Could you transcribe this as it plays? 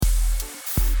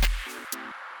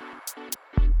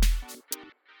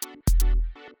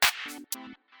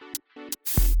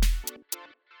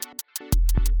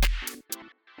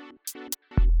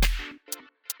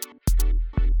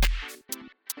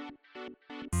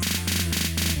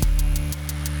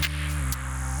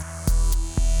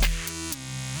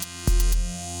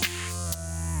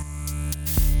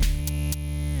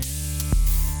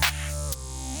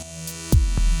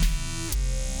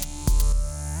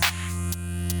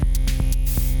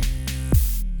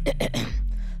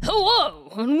Hello,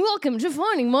 and welcome to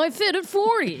Finding My Fit at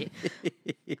 40.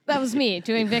 That was me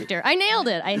doing Victor. I nailed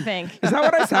it, I think. Is that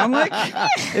what I sound like?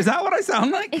 Is that what I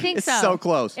sound like? I think It's so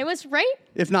close. It was right.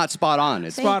 If not spot on.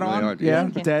 It's Spot really on. hard. Yeah,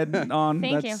 Thank you. dead on.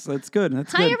 Thank That's good.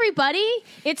 That's Hi, good. everybody.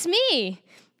 It's me,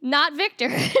 not Victor.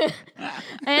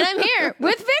 And I'm here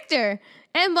with Victor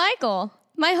and Michael,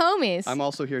 my homies. I'm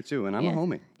also here too, and I'm a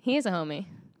homie. He is a homie.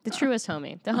 The truest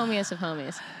homie. The homiest of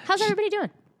homies. How's everybody doing?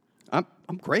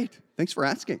 I'm great. Thanks for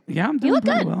asking. Yeah, I'm doing look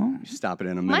pretty good. well. Stop it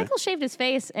in a minute. Michael shaved his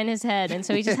face and his head, and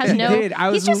so he just has no... did.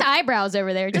 He's just eyebrows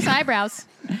over there. Just eyebrows.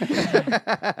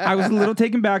 I was a little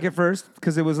taken back at first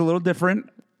because it was a little different.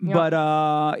 Yep.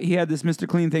 But he had this Mr.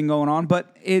 Clean thing going on.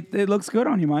 But it looks good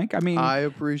on you, Mike. I mean, I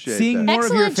appreciate seeing that. more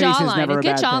of your Excellent face is jawline. never A a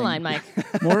good bad jawline, thing.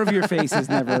 Mike. More of your face is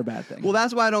never a bad thing. Well,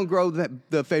 that's why I don't grow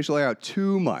the facial hair out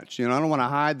too much. You know, I don't want to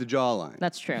hide the jawline.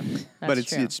 That's true. But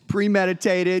it's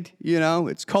premeditated,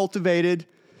 it's cultivated.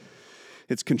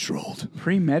 It's controlled.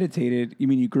 Premeditated? You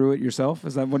mean you grew it yourself?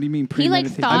 Is that what do you mean He, like,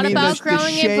 premeditated? thought about the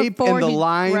growing it shape before and the he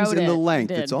lines wrote and the it. length.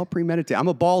 Did. It's all premeditated. I'm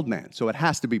a bald man, so it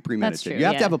has to be premeditated. true, You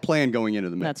have to yeah. have a plan going into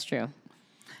the mix. That's true.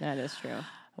 That is true.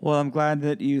 Well, I'm glad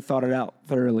that you thought it out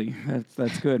thoroughly.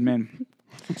 That's good, man.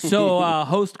 So,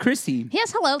 host Christy,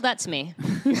 Yes, hello, that's me.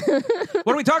 what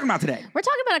are we talking about today? We're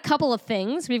talking about a couple of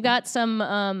things. We've got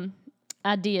some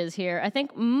ideas here. I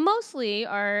think mostly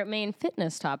our main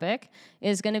fitness topic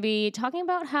is going to be talking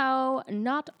about how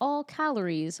not all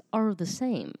calories are the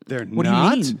same. They're What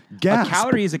not. do you mean? Gasp. A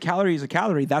calorie is a calorie is a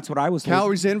calorie. That's what I was told.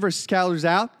 Calories in versus calories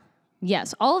out.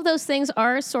 Yes, all of those things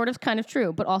are sort of kind of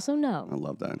true, but also I no.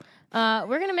 love that.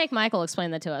 We're going to make Michael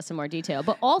explain that to us in more detail,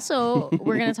 but also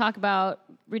we're going to talk about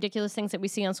ridiculous things that we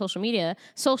see on social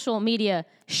media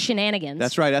shenanigans.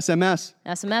 That's right. SMS.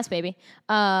 SMS, baby,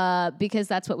 because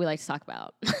that's what we like to talk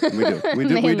about. We do. We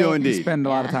do Mainly. indeed. Spend a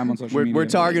lot of time on social media. We're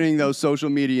targeting those social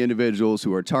media individuals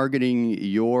who are targeting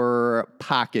your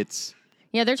pockets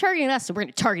Yeah, they're targeting us, so we're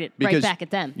going to target it right because back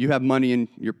at them. you have money in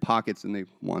your pockets and they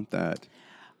want that.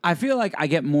 I feel like I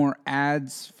get more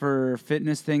ads for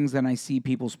fitness things than I see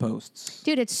people's posts.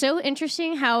 Dude, it's so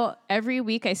interesting how every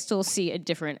week I still see a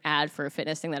different ad for a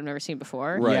fitness thing that I've never seen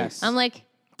before. Right. Yes. I'm like,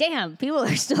 damn, people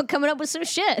are still coming up with some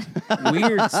shit.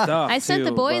 Weird stuff. I sent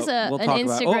the too, boys but an we'll talk about it.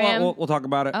 Instagram. We'll talk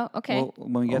about it. Oh, okay.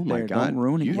 When we get Oh my there. God. Don't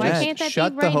ruin it. You yet. Why just can't that be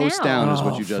shut the right host now? down is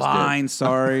what you just Fine,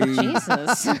 sorry.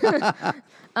 Jesus.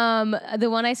 The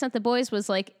one I sent the boys was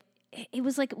like, it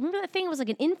was like, remember that thing? It was like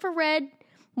an infrared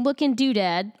looking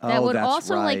doodad that Oh, would that's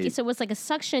also right. so it was like a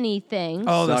suction-y thing.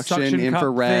 Oh, the Suction, suction cup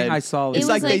infrared. thing. I saw It's It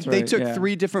like was they like- took yeah.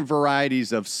 3 different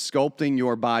varieties of sculpting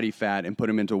your body fat and put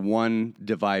them into one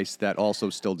device that also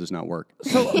still does not work.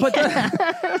 So, but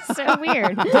So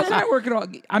weird. doesn't that work at all?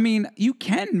 I mean, you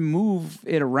can move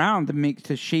it around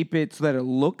to shape it so that it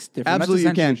looks different. Absolutely,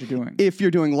 That's you can. essentially what you're doing. If you're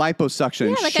doing liposuction,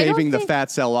 Yeah, like, I don't shaving the think- fat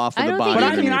cell off of I the don't body. think But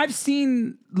you I can- mean, I've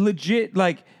seen legit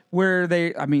where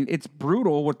it's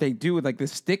brutal what they do with like the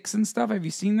sticks and stuff. Have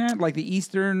you seen that? Like the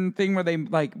Eastern thing where they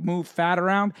like move fat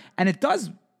around and it does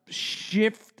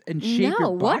shift and shape No, your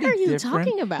what body are you different.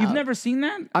 talking about? You've never seen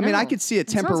that? I mean, I No. could see it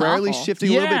It sounds temporarily awful. shifting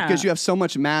a little bit Yeah. because you have so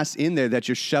much mass in there that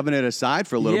you're shoving it aside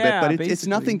for a little Yeah, bit. But it's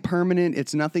nothing basically. permanent.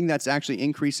 It's nothing that's actually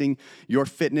increasing your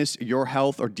fitness, your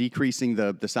health, or decreasing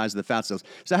the size of the fat cells.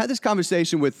 So I had this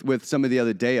conversation with somebody the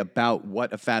other day about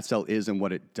what a fat cell is and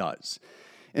what it does.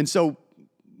 And so,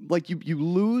 like you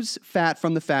lose fat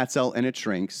from the fat cell and it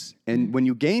shrinks. And when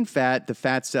you gain fat, the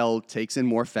fat cell takes in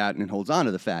more fat and it holds on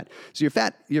to the fat. So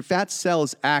your fat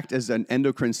cells act as an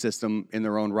endocrine system in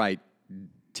their own right,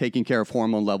 taking care of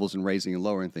hormone levels and raising and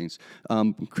lowering things.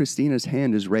 Christina's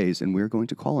hand is raised, and we're going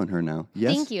to call on her now.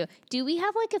 Yes? Thank you. Do we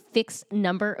have like a fixed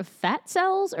number of fat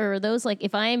cells, or are those like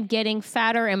if I am getting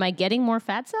fatter, am I getting more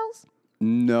fat cells?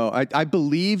 No, I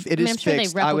believe it is I'm sure they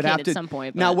fixed. I would have replicate to at some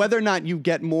point, now but- whether or not you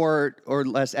get more or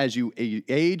less as you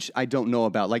age, I don't know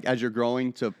about. Like as you're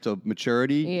growing to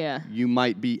maturity, Yeah. you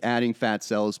might be adding fat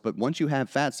cells, but once you have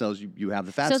fat cells, you have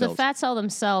the fat So cells. the fat cell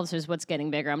themselves is what's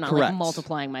getting bigger. I'm not like Correct.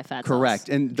 multiplying my fat cells. Correct.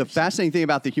 And the fascinating thing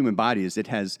about the human body is it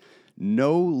has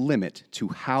no limit to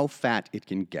how fat it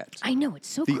can get. I know, it's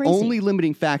so The crazy. only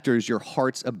limiting factor is your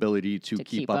heart's ability to to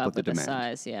keep up with the demand.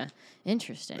 size, yeah.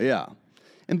 Interesting. Yeah.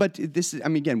 And but this is, I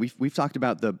mean, again, we've talked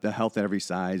about the health at every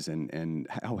size and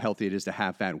how healthy it is to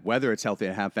have fat, whether it's healthy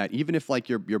to have fat, even if like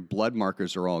your blood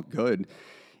markers are all good.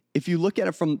 If you look at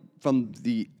it from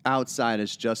the outside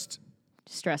as just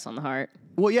Stress on the heart.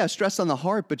 well, yeah, stress on the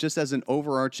heart, but just as an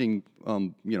overarching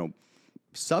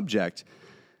subject,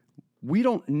 we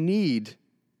don't need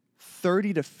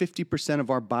 30 to 50% of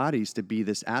our bodies to be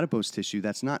this adipose tissue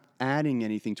that's not adding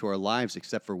anything to our lives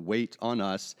except for weight on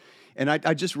us. And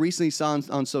I just recently saw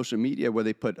on social media where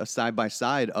they put a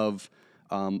side-by-side of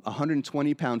a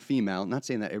 120-pound female. Not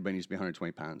saying that everybody needs to be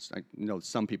 120 pounds. I know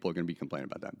some people are going to be complaining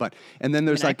about that. But and then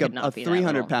there's I like a could not be that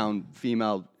little. 300-pound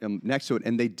female next to it,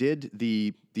 and they did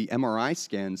the MRI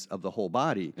scans of the whole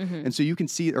body. And so you can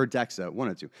see, or DEXA, one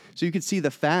or two. So you can see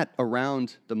the fat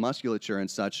around the musculature and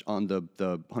such on the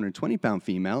 120-pound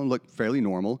female and look fairly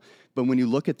normal. But when you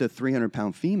look at the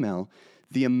 300-pound female,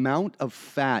 the amount of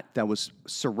fat that was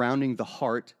surrounding the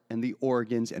heart and the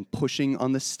organs and pushing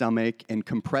on the stomach and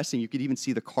compressing, you could even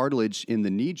see the cartilage in the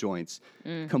knee joints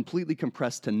completely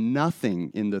compressed to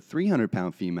nothing in the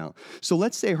 300-pound female. So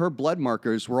let's say her blood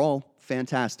markers were all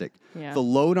fantastic. Yeah. The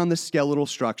load on the skeletal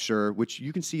structure, which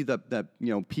you can see that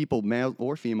people, male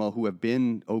or female, who have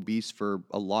been obese for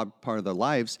a part of their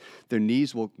lives, their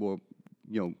knees will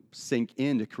sink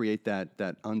in to create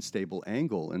that unstable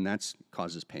angle, and that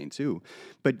causes pain too.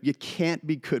 But you can't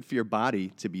be good for your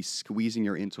body to be squeezing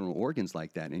your internal organs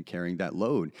like that and carrying that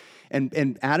load.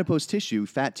 And adipose tissue,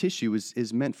 fat tissue,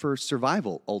 is meant for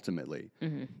survival ultimately.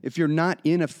 If you're not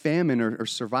in a famine or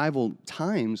survival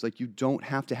times, like you don't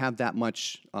have to have that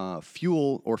much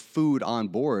fuel or food on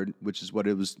board, which is what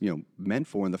it was meant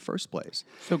for in the first place.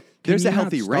 So can there's you a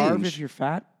healthy not starve range. if you're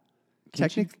fat?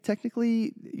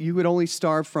 Technically, you would only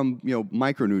starve from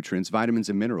micronutrients, vitamins,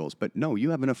 and minerals. But no, you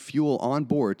have enough fuel on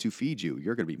board to feed you.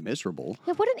 You're going to be miserable.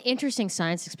 Yeah, what an interesting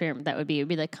science experiment that would be. It would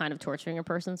be like kind of torturing a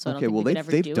person. So I don't Okay, think well we could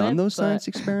ever they've do done it, those but- science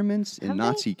experiments in Have they?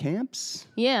 Nazi camps.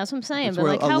 Yeah, that's what I'm saying. That's But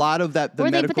where like a how, lot of that the were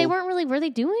they? medical. But they weren't really. Were they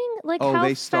doing like Oh, how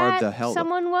they starved fat the hell-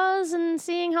 someone was and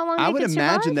seeing how long I they would could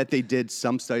imagine survive? that they did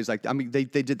some studies they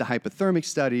did the hypothermic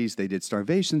studies, they did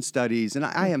starvation studies, and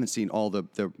I haven't seen all the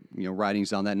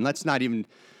writings on that. And that's not even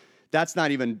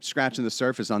scratching the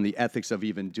surface on the ethics of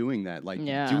even doing that. Like,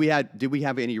 Yeah. did we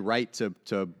have any right to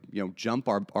jump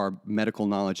our medical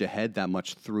knowledge ahead that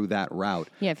much through that route?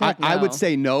 Yeah, I feel like I would no.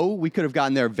 say no. We could have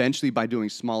gotten there eventually by doing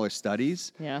smaller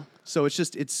studies. Yeah. So it's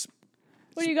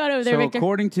What do you got over there, So Victor?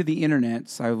 according to the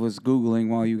internets, I was Googling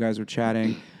while you guys were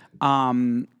chatting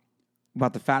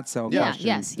about the fat cell Yeah, question.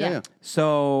 yes, yeah.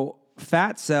 So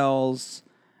fat cells,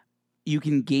 you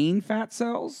can gain fat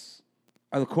cells.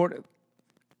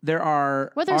 There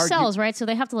are Well, they're cells, right? So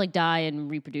they have to like die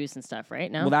and reproduce and stuff,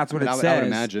 right? No. Well, that's what it I says. would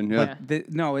imagine, yeah.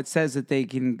 But no, it says that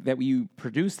that you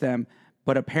produce them,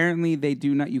 but apparently they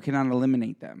do not. You cannot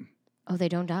eliminate them. Oh, they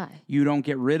don't die. You don't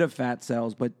get rid of fat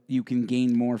cells, but you can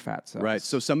gain more fat cells. right.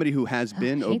 So somebody who has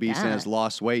been Oh, hate obese and that. has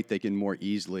lost weight, they can more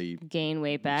easily. Gain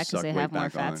weight back because Suck they weight have more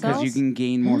back fat on. cells. Because you can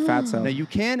gain more fat cells. Now you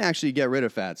can actually get rid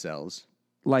of fat cells.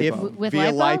 Lipo. With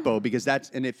via lipo? lipo, because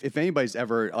if anybody's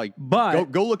ever like,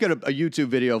 But- go look at a YouTube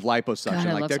video of liposuction. God,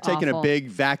 it Like they're looks taking awful. a big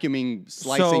vacuuming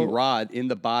slicing So- rod in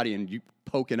the body and you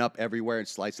poking up everywhere and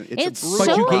slicing. It's a brutal But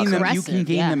so you gain process. them. You aggressive, can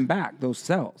gain yeah. them back. Those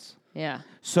cells. Yeah.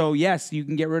 So yes, you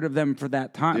can get rid of them for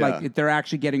that time. Yeah. Like they're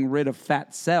actually getting rid of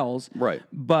fat cells. Right.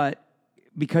 But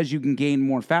because you can gain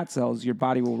more fat cells, your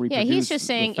body will Yeah, reproduce. he's just the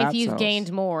saying if fat you've cells.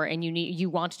 gained more and you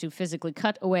want to physically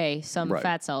cut away some Right.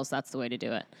 fat cells, that's the way to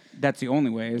do it. That's the only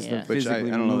way. Is Yeah. to Which I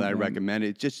physically don't know that I remove them. recommend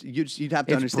it. Just you'd have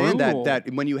to It's understand brutal. that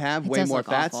when you have way does more look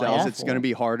fat awful, cells, yeah. it's going to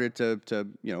be harder to Do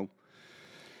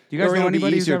you guys or know it'll be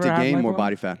anybody who's easier ever to had gain lipo? more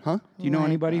body fat, huh? Do you know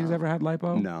anybody who's Lipo. ever had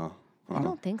lipo? No. I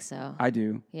don't think so. I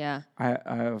do. Yeah. I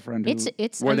have a friend who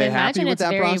It's. Were I they mean, happy imagine with it's that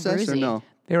very process or bruisey. no?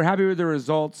 they were happy with the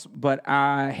results, but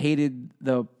I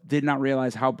did not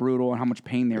realize how brutal and how much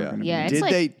pain they were going to Yeah,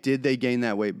 it's Did they gain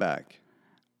that weight back?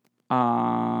 be.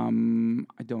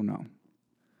 I don't know. We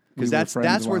Because were that's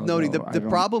friends a worth while noting. ago. I The don't-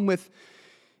 problem with,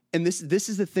 and this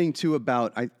is the thing too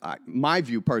about my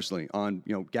view personally on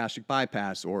gastric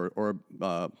bypass or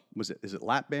is it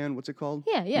lap band? What's it called?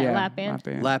 Yeah, lap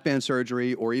band. Lap band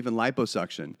surgery or even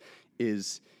liposuction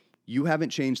is you haven't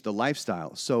changed the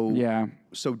lifestyle. So Yeah.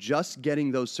 so just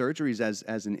getting those surgeries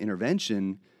as an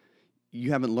intervention,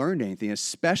 you haven't learned anything,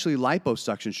 especially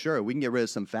liposuction. Sure, we can get rid of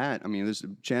some fat. I mean, there's a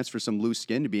chance for some loose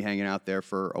skin to be hanging out there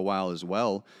for a while as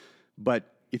well.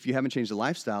 But if you haven't changed the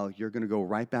lifestyle, you're going to go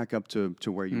right back up to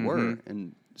where you were.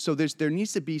 And so there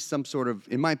needs to be some sort of,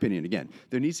 in my opinion, again,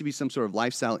 there needs to be some sort of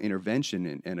lifestyle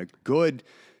intervention and a good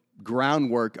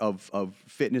groundwork of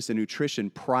fitness and nutrition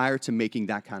prior to making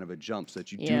that kind of a jump so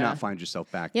that you do not find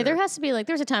yourself back Yeah, there. there has to be like,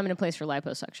 there's a time and a place for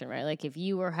liposuction, right? Like if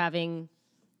you were having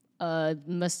a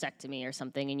mastectomy or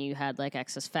something and you had like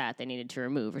excess fat they needed to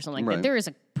remove or something like that, there is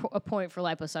a point for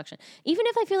liposuction. Even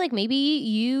if I feel like maybe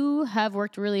you have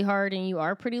worked really hard and you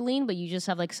are pretty lean, but you just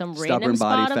have like some random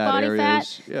spot of body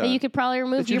fat that you could probably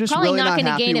remove. You're just probably really not not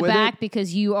going to gain happy it with back it.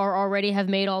 because you are already have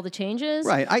made all the changes.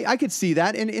 Right. I could see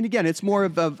that. And again, it's more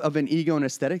of an ego and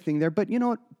aesthetic thing there. But you know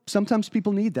what? Sometimes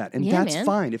people need that. And that's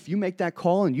fine. If you make that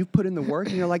call and you've put in the work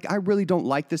and you're like, I really don't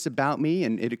like this about me.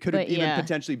 And it could have even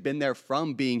potentially been there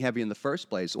from being heavy in the first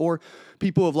place. Or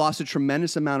people have lost a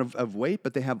tremendous amount of weight,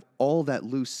 but they have all that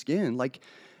loose skin. Like,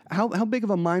 how big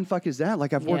of a mind fuck is that?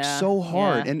 Like, I've worked so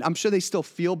hard. And I'm sure they still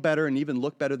feel better and even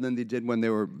look better than they did when they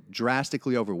were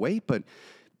drastically overweight. But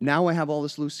now I have all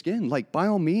this loose skin. Like, by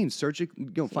all means,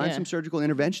 find some surgical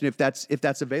intervention if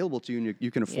that's available to you and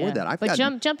you can afford that. But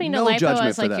jumping to lipo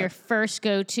as like your first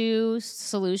go-to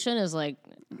solution is like,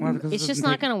 it's just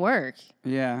not going to work.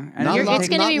 Yeah, and it's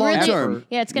going to be really,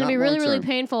 it's going to be really, really long-term.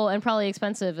 painful and probably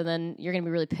expensive, and then you're going to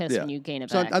be really pissed when you gain it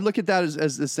back. So I look at that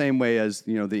as the same way as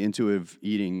the intuitive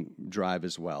eating drive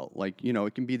as well. Like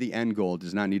it can be the end goal; it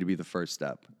does not need to be the first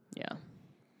step.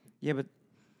 Yeah, but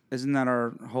isn't that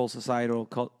our whole societal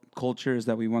culture is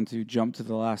that we want to jump to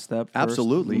the last step first?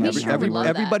 Absolutely. love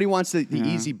Everybody wants the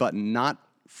easy button, not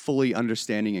fully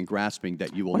understanding and grasping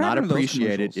that you will not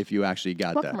appreciate it if you actually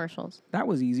got What that. commercials? That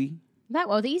was easy.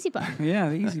 The easy button. Yeah,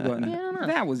 the easy button. I don't know.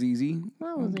 That was easy.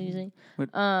 That was easy.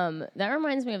 That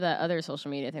reminds me of that other social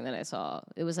media thing that I saw.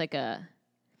 It was like I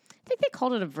think they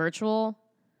called it a virtual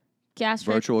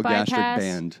gastric bypass,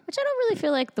 band. which I don't really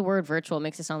feel like the word virtual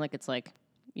makes it sound like it's like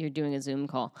you're doing a Zoom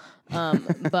call.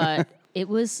 But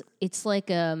it's like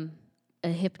a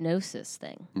hypnosis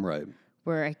thing. Right.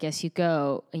 Where I guess you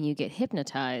go and you get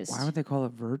hypnotized. Why would they call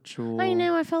it virtual? I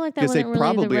know. I felt like that Because they wasn't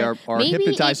really probably the right... are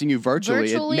hypnotizing you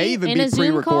virtually. It may even in be a Zoom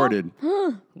pre-recorded.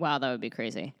 call? Wow, that would be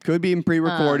crazy. Could be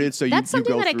pre-recorded, so That's you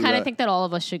something go that I through kind of think that all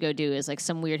of us should go do is like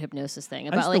some weird hypnosis thing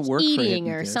about like used to work for a eating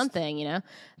or hypnotist. something,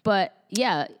 But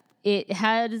yeah, it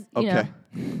had, Okay.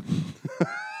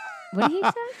 What did he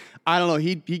say? I don't know.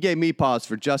 He gave me pause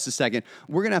for just a second.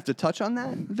 We're going to have to touch on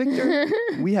that, Victor.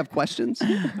 We have questions.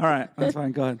 All right, that's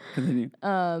fine. Go ahead. Continue.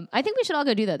 I think we should all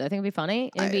go do that. I think it'd be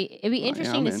funny. It'd be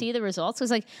interesting to see the results.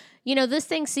 Because like, this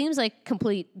thing seems like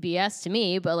complete BS to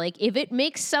me, but like if it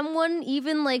makes someone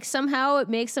even like somehow it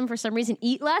makes them for some reason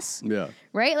eat less. Yeah.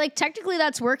 Right? Like technically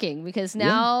that's working because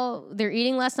now they're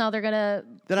eating less. Now they're going to.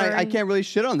 Then I can't really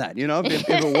shit on that. If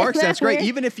it works, that's great.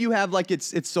 Even if you have like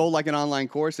it's sold like an online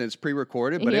course and it's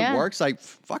pre-recorded, but it works, like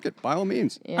fuck it, by all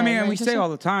means. Yeah, I mean, and we say all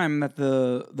the time that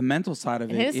the mental side of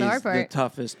it is the hard the part.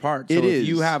 toughest part. So It if is.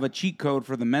 you have a cheat code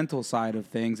for the mental side of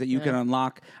things that you can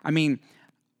unlock, I mean,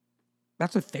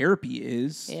 that's what therapy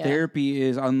is. Yeah. Therapy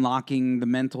is unlocking the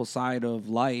mental side of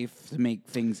life to make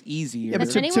things easier. Yeah, but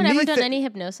Has to anyone me, ever done any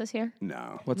hypnosis here?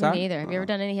 No. What's Me that? neither. Have you ever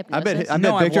done any I hypnosis? bet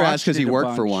No, I've Victor asked watched because he it a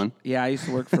worked for bunch. one. Yeah, I used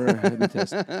to work for a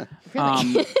hypnotist.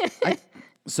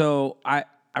 So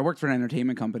I worked for an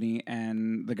entertainment company,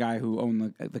 and the guy who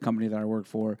owned the company that I worked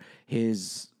for,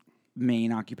 his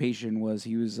main occupation was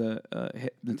he was a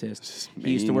hypnotist.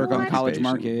 He used to work on the college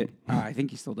market. I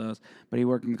think he still does, but he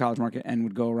worked in the college market and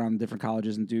would go around different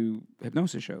colleges and do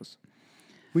hypnosis shows.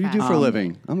 What do you do for a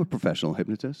living? I'm a professional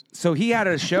hypnotist. So he had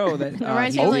a show that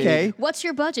Reminds he me of, Okay. like, what's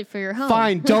your budget for your home?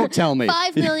 Fine, don't tell me.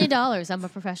 $5 million. I'm a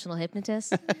professional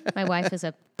hypnotist. My wife is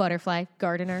a butterfly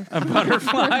gardener. a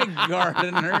butterfly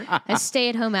gardener. A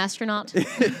stay-at-home astronaut.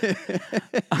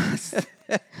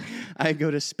 I go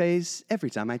to space every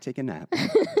time I take a nap.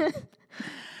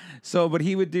 So, but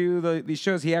he would do these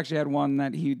shows. He actually had one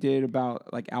that he did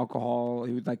about like alcohol.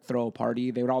 He would like throw a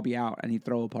party. They would all be out, and he'd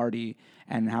throw a party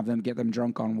and have them get them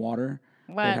drunk on water.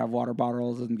 What? They'd have water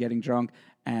bottles and getting drunk,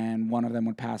 and one of them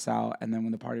would pass out. And then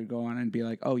when the party would go on, and be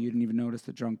like, "Oh, you didn't even notice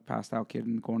the drunk passed out kid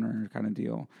in the corner," kind of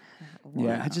deal.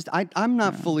 Yeah, I'm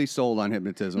not fully sold on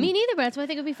hypnotism. Me neither, but that's why I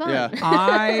think it'd be fun. Yeah.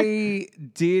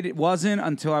 It wasn't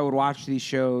until I would watch these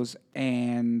shows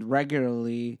and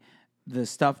regularly the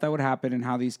stuff that would happen and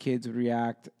how these kids would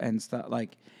react and stuff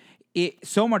like it.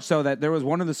 So much so that there was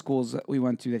one of the schools that we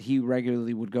went to that he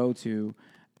regularly would go to,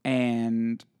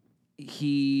 and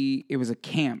it was a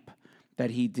camp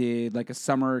that he did, like a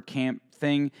summer camp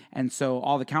thing, and so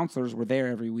all the counselors were there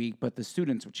every week, but the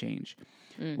students would change.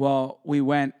 Well, we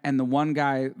went, and the one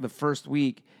guy the first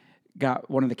week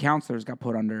one of the counselors got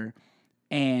put under,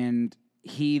 and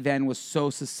he then was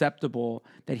so susceptible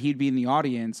that he'd be in the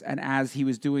audience, and as he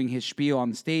was doing his spiel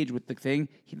on the stage with the thing,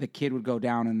 the kid would go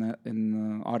down in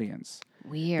the audience.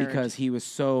 Weird. because he was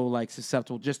so like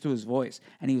susceptible just to his voice,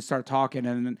 and he would start talking,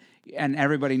 and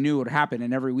everybody knew what would happen,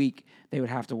 and every week they would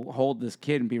have to hold this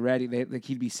kid and be ready. Like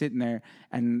he'd be sitting there,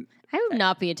 and I would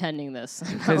not be attending this.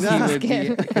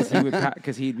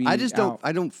 because he'd be. I just don't. out.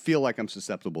 I don't feel like I'm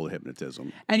susceptible to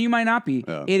hypnotism. And you might not be.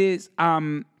 Yeah. It is.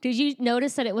 Did you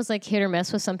notice that it was like hit or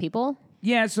miss with some people?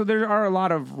 Yeah. So there are a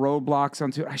lot of roadblocks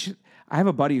onto it. I have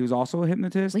a buddy who's also a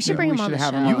hypnotist. We should bring him on the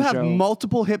show. You have show.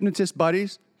 multiple hypnotist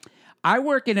buddies. I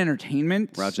work in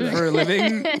entertainment Roger that. for a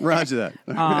living. Roger that.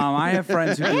 I have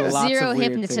friends who do lots zero of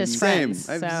weird hypnotist things. friends.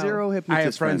 Same. I have so- zero hypnotist I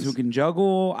have friends who can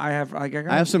juggle. I have I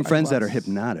have some friends that are lots.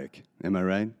 hypnotic. Am I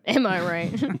right? Am I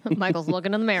right? Michael's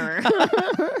looking in the mirror.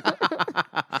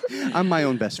 I'm my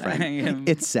own best I friend. am.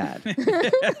 It's sad.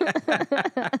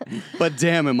 But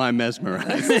damn, am I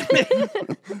mesmerized.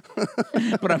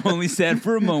 But I'm only sad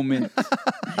for a moment,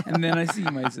 and then I see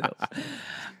myself.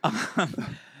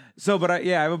 But I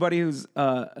have a buddy who's,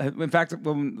 in fact,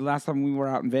 last time we were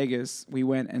out in Vegas, we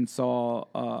went and saw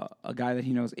a guy that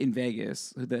he knows in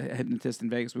Vegas, the hypnotist in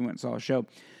Vegas. We went and saw a show.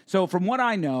 So from what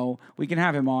I know, we can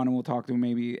have him on and we'll talk to him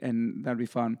maybe, and that'd be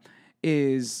fun.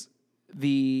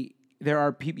 There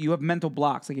are people, you have mental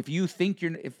blocks. Like if you think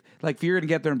if you're gonna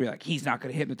get there and be like, he's not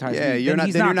gonna hypnotize Yeah, me, you're then not-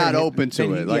 he's then you're gonna not open to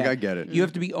then it. Like, I get it. You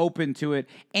have to be open to it.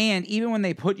 And even when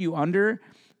they put you under,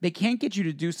 they can't get you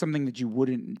to do something that you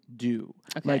wouldn't do.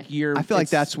 Okay. Like I feel like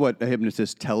that's what a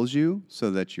hypnotist tells you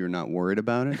so that you're not worried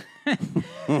about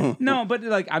it. no, but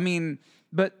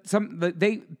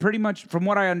they pretty much, from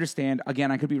what I understand,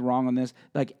 again, I could be wrong on this.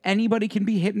 Like anybody can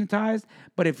be hypnotized,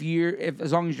 but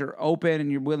as long as you're open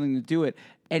and you're willing to do it,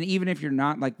 and even if you're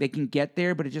not, like they can get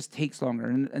there, but it just takes longer.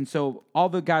 And so all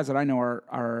the guys that I know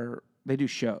are they do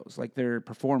shows, like they're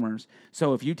performers.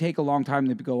 So if you take a long time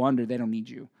to go under, they don't need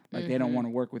you. Like they don't want to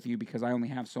work with you because I only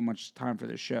have so much time for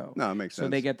this show. No, it makes So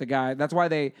sense. they get the guy. That's why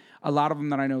a lot of them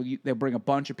that I know, they'll bring a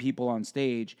bunch of people on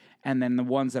stage, and then the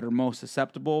ones that are most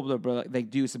susceptible, they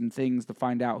do some things to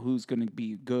find out who's going to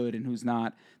be good and who's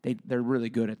not. They're really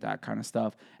good at that kind of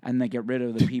stuff, and they get rid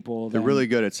of the people. They're really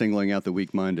good at singling out the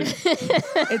weak-minded.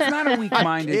 It's not a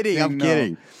weak-minded kidding, thing. I'm though.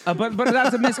 kidding. But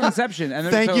that's a misconception. And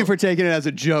Thank you for taking it as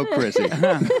a joke, Chrissy.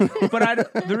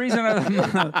 But the reason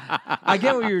I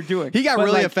get what you're doing. He got but,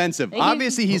 really like, offensive.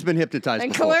 Obviously, he's been hypnotized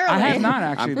And before. clearly. I have not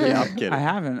actually. I'm kidding. I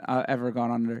haven't ever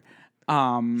gone under.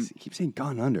 I keep saying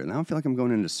gone under. Now I feel like I'm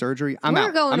going into surgery. I'm We're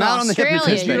out. going I'm to out on the Australia,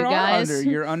 hypnotist you thing. guys.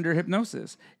 You're under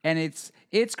hypnosis, and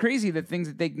it's crazy the things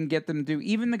that they can get them to do.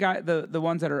 Even the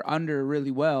ones that are under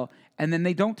really well, and then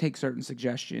they don't take certain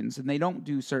suggestions and they don't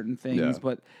do certain things. Yeah.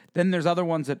 But then there's other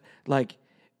ones that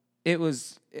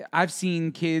I've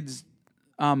seen kids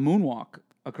moonwalk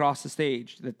across the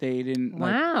stage that they didn't.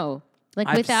 Wow. Like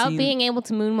I've without seen- being able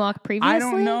to moonwalk previously? I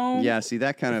don't know. Yeah, see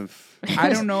that kind of. I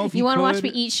don't know if You want to watch could, me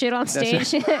eat shit on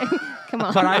stage? Come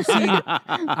on. But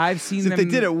I've seen If them. they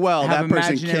did it well, have that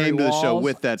person imaginary came to the show walls.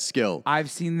 with that skill. I've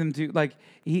seen them do like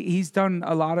he's done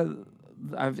a lot of.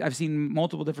 I've seen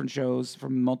multiple different shows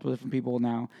from multiple different people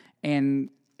now, and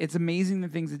it's amazing the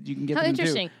things that you can get How them to do.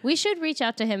 interesting. We should reach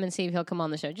out to him and see if he'll come on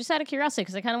the show. Just out of curiosity,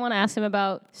 because I kind of want to ask him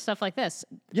about stuff like this.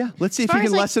 Yeah, let's see if far you as,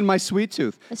 can like- lessen my sweet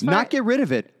tooth. as far- Not get rid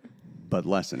of it, but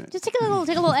lessen it. Just take a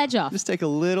little edge off. Just take a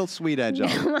little sweet edge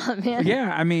off. Come on, man.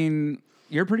 Yeah, I mean,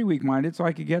 you're pretty weak-minded, so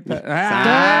I could get that.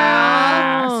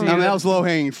 Oh. See, I mean, that was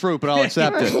low-hanging fruit, but I'll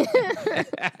accept it.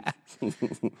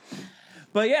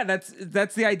 But yeah,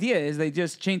 that's the idea. Is they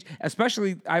just change.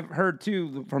 Especially, I've heard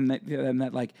too from them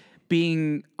that like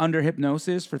being under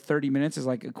hypnosis for 30 minutes is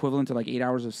like equivalent to like 8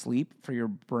 hours of sleep for your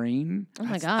brain. Oh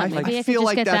my God. Maybe I I could feel just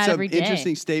like get that's that an every day.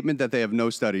 interesting statement that they have no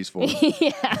studies for.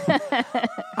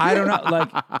 I don't know, like.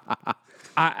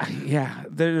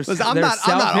 There's. Listen, I'm there's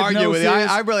not arguing with you. I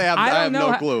self-hypnosis. really have I no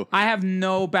don't know clue. I have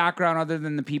no background other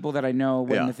than the people that I know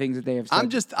and Yeah. the things that they have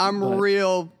said. I'm but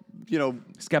real,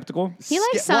 skeptical. He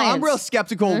likes Well, I'm science. real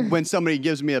skeptical when somebody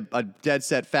gives me a dead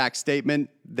set fact statement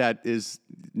that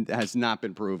has not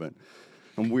been proven.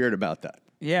 I'm weird about that.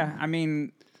 Yeah, I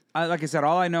mean, like I said,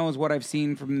 all I know is what I've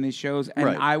seen from these shows, and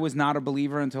Right. I was not a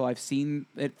believer until I've seen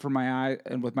it from my eye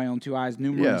and with my own two eyes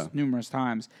numerous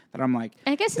times. That I'm like,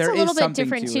 I guess it's there a is little bit something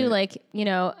different to too, it. like, in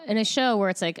a show where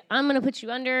it's like, I'm going to put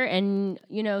you under and,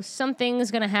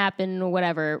 something's going to happen or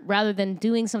whatever, rather than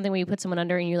doing something where you put someone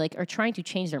under and you're like, are trying to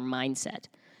change their mindset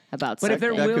about But if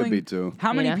they're something. That could willing, be too.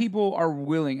 how many know? people are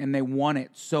willing and they want it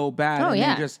so bad? Oh, and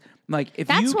yeah. They just like if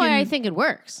That's you why can, I think it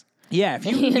works. Yeah, if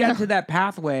you can get to that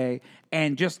pathway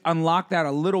and just unlock that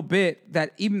a little bit,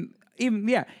 that even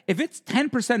if it's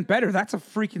 10% better, that's a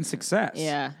freaking success.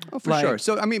 Yeah. Oh, for Like- sure.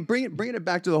 So, I mean, bringing it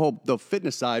back to the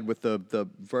fitness side with the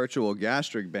virtual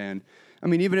gastric band. I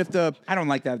mean, even if the I don't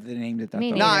like that they named it that.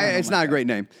 Me though. neither. no, I it's not a great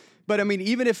name. But I mean,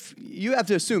 even if you have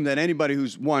to assume that anybody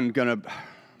who's gonna,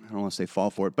 I don't want to say fall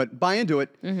for it, but buy into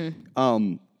it,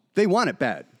 they want it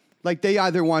bad. Like they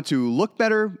either want to look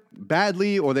better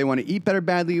badly or they want to eat better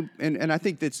badly. And I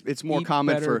think it's more Eat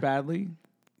common better for badly.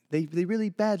 they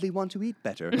really badly want to eat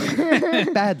better.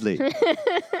 Badly.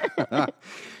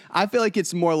 I feel like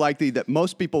it's more likely that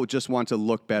most people just want to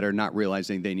look better, not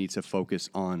realizing they need to focus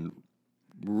on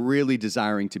really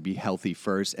desiring to be healthy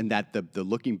first, and that the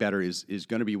looking better is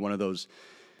going to be one of those,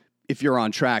 if you're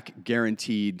on track,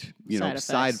 guaranteed,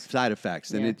 side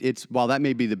effects. And Yeah. it's while that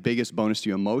may be the biggest bonus to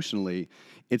you emotionally,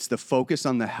 it's the focus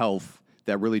on the health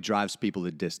that really drives people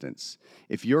the distance.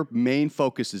 If your main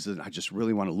focus is that I just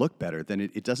really want to look better, then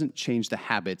it doesn't change the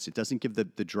habits. It doesn't give the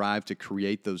drive to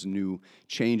create those new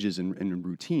changes and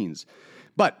routines.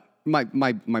 But my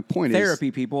point is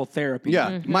Therapy, people. Therapy.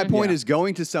 yeah, my point Yeah. is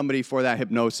going to somebody for that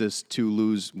hypnosis to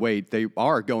lose weight. They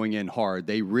are going in hard.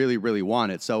 They really, really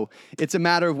want it. So it's a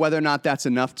matter of whether or not that's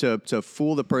enough to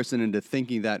fool the person into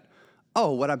thinking that,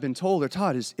 oh, what I've been told or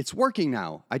taught is it's working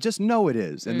now. I just know it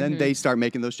is. And then they start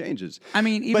making those changes. I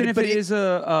mean, even if it is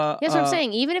a That's what I'm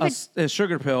saying. Even if it's a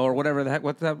sugar pill or whatever the heck,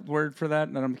 what's that word for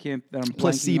that? That I'm blanking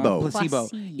Placebo. on? Placebo.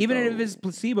 Even if it's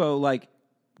placebo, like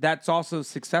that's also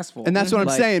successful. And that's what I'm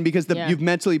Like, saying, because Yeah. you've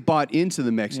mentally bought into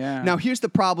the mix. Yeah. Now, here's the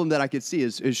problem that I could see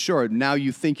is sure, now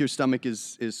you think your stomach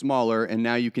is smaller and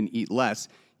now you can eat less.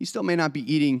 You still may not be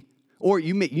eating, or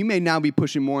you may now be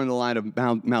pushing more in the line of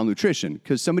malnutrition,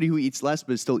 because somebody who eats less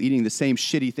but is still eating the same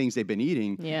shitty things they've been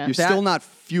eating, Yeah. you're still not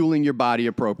fueling your body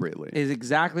appropriately. Is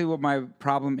exactly what my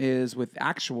problem is with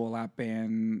actual lap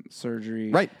band surgery.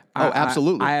 Right. Oh,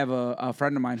 absolutely. I have a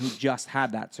friend of mine who just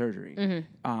had that surgery.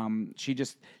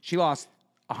 She lost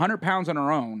 100 pounds on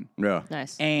her own. Yeah.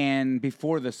 nice. And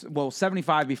before this,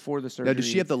 75 before the surgery. Now, does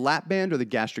she have the lap band or the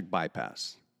gastric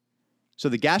bypass? So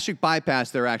the gastric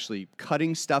bypass, they're actually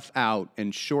cutting stuff out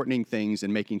and shortening things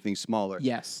and making things smaller.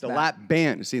 Yes, The that. lap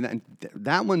band, see,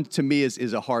 that one to me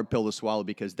is a hard pill to swallow,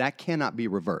 because that cannot be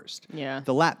reversed. Yeah.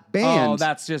 The lap band. Oh,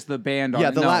 that's just the band on yeah,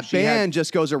 it. the No, lap she had- band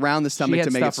just goes around the stomach had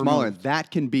to make it stuff smaller. removed. That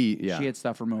can be, yeah. She had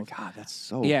stuff removed. God, that's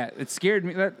so. Yeah, it scared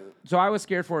me. So I was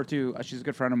scared for her too. She's a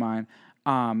good friend of mine.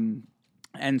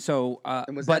 And so,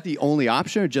 And was that the only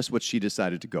option, or just what she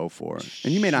decided to go for?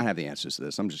 And you may not have the answers to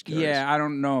this. I'm just curious. yeah, I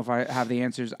don't know if I have the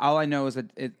answers. All I know is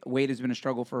that weight has been a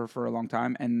struggle for her for a long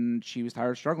time, and she was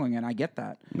tired of struggling, and I get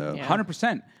that. No. Yeah.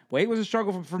 100%. Weight was a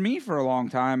struggle for me for a long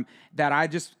time, that I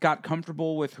just got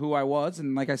comfortable with who I was.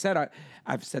 And like I said,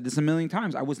 I've said this a million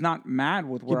times. I was not mad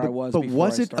with where I was But before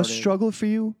was I it a started. struggle for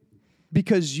you?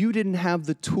 Because you didn't have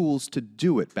the tools to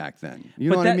do it back then.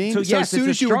 You know But what I that- mean? so as yes, soon it's a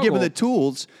as you were given struggle. the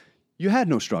tools, you had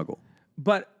no struggle.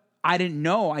 But I didn't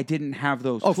know I didn't have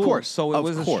those Of tools. course, So it of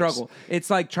was a course. struggle. It's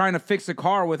like trying to fix a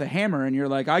car with a hammer, and you're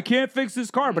like, I can't fix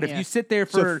this car. But if Yeah. you sit there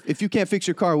So for, if you can't fix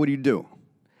your car, what do you do?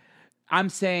 I'm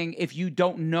saying if you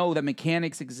don't know that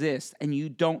mechanics exist and you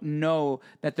don't know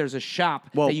that there's a shop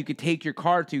Well- that you could take your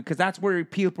car to, because that's where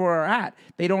people are at.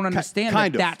 They don't understand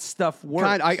kind that of. that stuff works.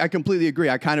 I completely agree.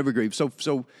 I kind of agree.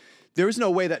 So there is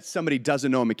no way that somebody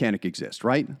doesn't know a mechanic exists,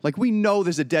 right? Like, we know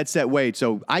there's a dead set way.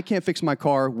 So I can't fix my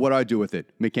car. What do I do with it?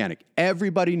 Mechanic.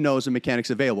 Everybody knows a mechanic's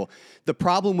available. The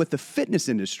problem with the fitness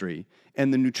industry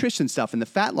and the nutrition stuff and the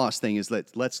fat loss thing is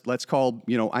let's call,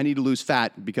 I need to lose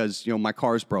fat because, my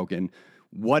car is broken.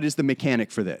 What is the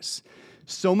mechanic for this?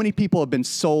 So many people have been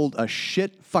sold a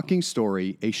shit fucking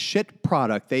story, a shit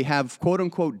product. They have, quote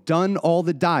unquote, done all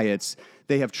the diets.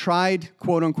 They have tried,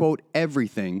 quote unquote,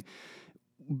 everything,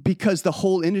 because the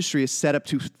whole industry is set up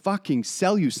to fucking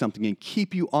sell you something and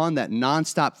keep you on that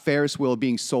nonstop Ferris wheel of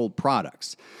being sold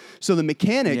products. So the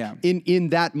mechanic Yeah. in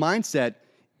that mindset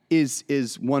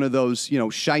is one of those,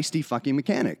 shisty fucking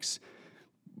mechanics.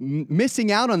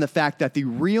 Missing out on the fact that the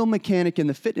real mechanic in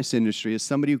the fitness industry is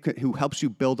somebody who helps you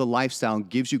build a lifestyle and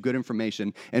gives you good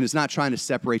information and is not trying to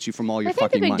separate you from all your I think the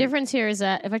fucking big money. difference here is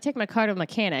that if I take my car to a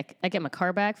mechanic, I get my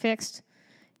car back fixed.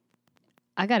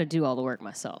 I got to do all the work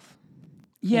myself.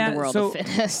 In the world of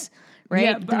fitness, right?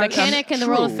 Yeah, the but mechanic in the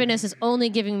world of true. fitness is only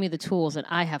giving me the tools, and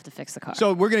I have to fix the car.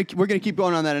 So we're gonna keep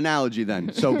going on that analogy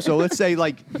then. So let's say,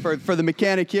 like, for the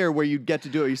mechanic here, where you get to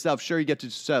do it yourself. Sure, you get to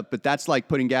do stuff, but that's like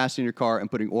putting gas in your car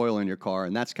and putting oil in your car,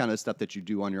 and that's kind of stuff that you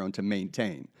do on your own to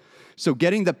maintain. So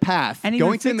getting the path, and even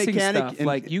going to the fixing mechanic, stuff, and,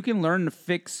 like you can learn to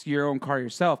fix your own car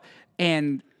yourself.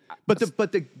 And but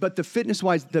the fitness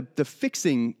wise, the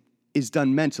fixing is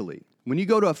done mentally. When you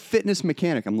go to a fitness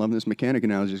mechanic, I'm loving this mechanic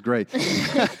analogy, it's great.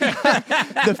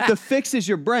 the fix is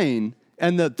your brain,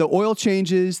 and the oil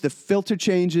changes, the filter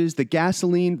changes, the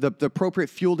gasoline, the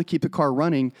appropriate fuel to keep the car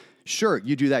running. Sure,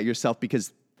 you do that yourself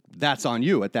because that's on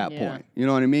you at that Yeah. point. You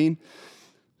know what I mean?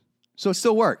 So it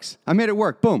still works. I made it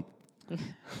work. Boom.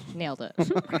 Nailed it.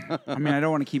 I mean, I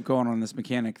don't want to keep going on this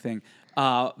mechanic thing,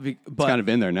 but It's kind of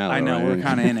in there now. I though, know right? we're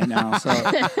kind of in it now. So,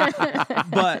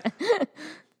 but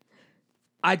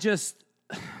I just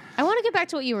I want to get back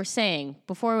to what you were saying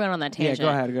before we went on that Yeah, tangent. go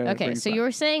ahead, bring Okay, it so back. you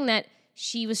were saying that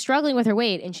she was struggling with her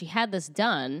weight and she had this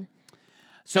done.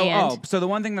 so And- so the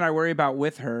one thing that I worry about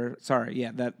with her, sorry,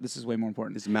 yeah, that this is way more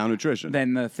important It's malnutrition.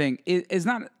 than the thing is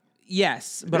not.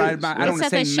 Yes, but It I is. don't It's want to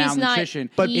not say that she's not malnutrition.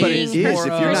 But it eating- is more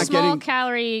if of- you're Her not small getting.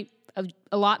 calorie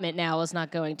allotment now is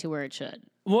not going to where it should.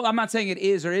 Well, I'm not saying it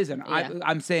is or isn't. Yeah.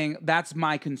 I'm saying that's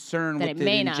my concern That with it it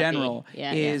may in not be. general.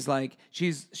 Yeah, is like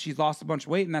she's lost a bunch of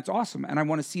weight and that's awesome, and I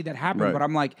want to see that happen. Right. But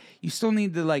I'm like, you still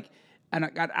need to like, and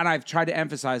I've tried to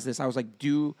emphasize this. I was like,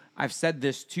 I've said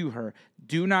this to her.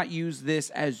 Do not use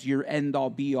this as your end all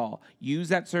be all. Use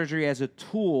that surgery as a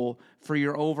tool for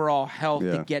your overall health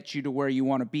Yeah. to get you to where you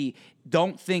want to be.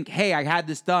 Don't think, hey, I had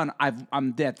this done.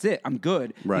 That's it. I'm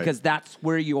good. Right. Because that's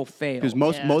where you'll fail. Because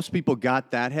Yeah. most people got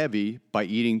that heavy by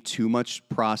eating too much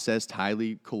processed,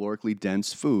 highly calorically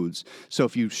dense foods. So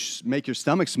if you make your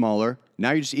stomach smaller,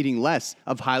 now you're just eating less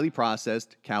of highly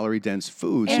processed, calorie dense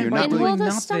foods. So And, you're not and really will the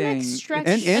nothing. stomach stretch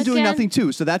and doing again? nothing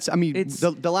too. So that's, I mean, It's-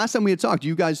 the last time we had talked,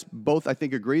 you guys both, I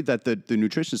think, agreed that the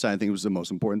nutrition side, I think, was the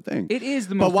most important thing. It is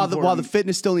the But most while the important.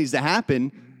 fitness still needs to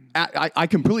happen, I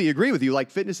completely agree with you. Like,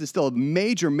 fitness is still a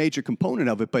major component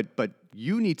of it, but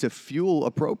you need to fuel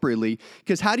appropriately,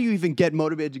 because how do you even get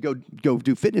motivated to go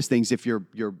do fitness things if your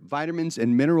vitamins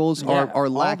and minerals Yeah, are all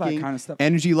that lacking, kind of stuff.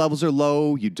 energy levels are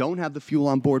low, you don't have the fuel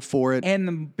on board for it. And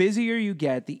the busier you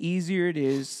get, the easier it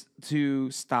is to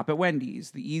stop at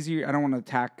Wendy's. The easier. I don't want to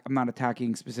attack. I'm not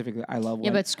attacking specifically. I love. Yeah,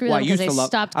 but screw well, them I 'cause used to they love.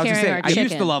 stopped I was gonna carrying say, our I used to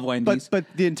chicken. love Wendy's. But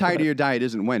the entirety of your diet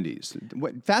isn't Wendy's.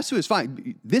 Fast food is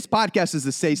fine. This podcast is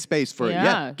a safe space for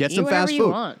Yeah, get eat some whatever fast you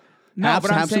food. want. no, have,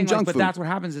 but I'm have saying, some junk but food. that's what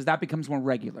happens is that becomes more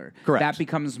regular. Correct. That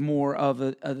becomes more of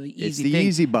the easy It's the thing.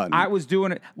 easy button. I was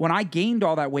doing it when I gained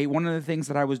all that weight. One of the things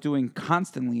that I was doing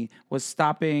constantly was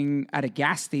stopping at a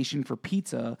gas station for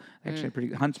pizza. Actually,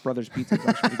 pretty Hunt's Brothers Pizza is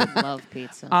actually pretty good. Love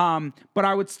pizza. But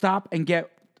I would stop and get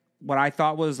what I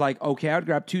thought was like, okay, I would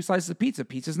grab 2 slices of pizza.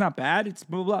 Pizza's not bad. It's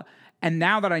blah, blah, blah. And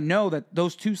now that I know that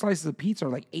those 2 slices of pizza are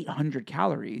like 800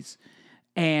 calories,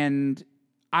 and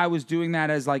I was doing that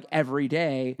as like every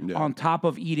day on top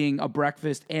of eating a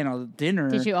breakfast and a dinner.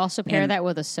 Did you also pair and that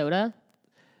with a soda?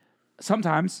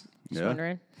 Sometimes. Just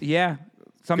wondering. Yeah.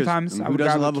 Sometimes. I Who would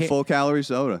doesn't grab love a ca- full calorie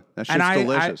soda? That shit's and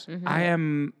delicious.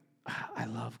 I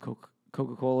love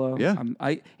Coca-Cola. Yeah.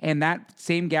 And that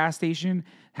same gas station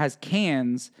has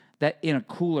cans that in a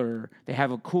cooler. They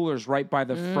have coolers right by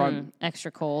the front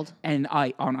Extra cold. and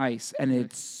on ice, and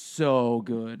it's so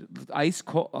good. Ice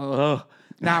cold. Ugh.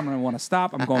 Now I'm gonna want to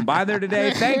stop. I'm going by there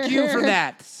today. Thank you for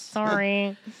that.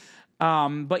 Sorry.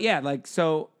 But yeah, like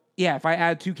so. Yeah, if I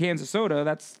add 2 cans of soda,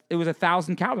 it was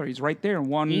 1,000 calories right there in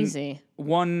one. Easy.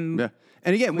 One. Yeah.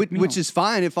 And again, which is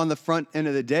fine if on the front end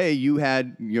of the day you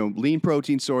had, lean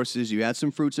protein sources, you had some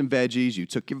fruits and veggies, you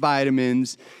took your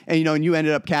vitamins, and and you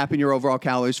ended up capping your overall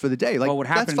calories for the day. Like, But what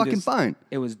happened that's fucking is fine.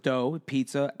 It was dough,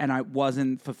 pizza, and I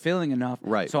wasn't fulfilling enough.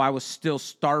 Right. So I was still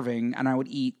starving, and I would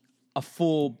eat a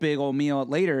full big old meal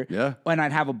later. Yeah. And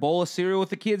I'd have a bowl of cereal with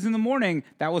the kids in the morning.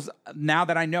 That was, now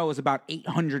that I know, is about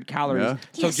 800 calories. Yeah.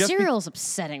 So Yeah, just cereal's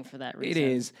upsetting for that it reason.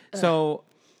 is. So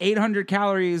 800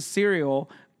 calories cereal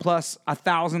plus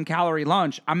 1,000 calorie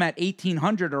lunch. I'm at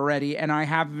 1,800 already, and I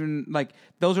haven't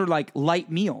those are like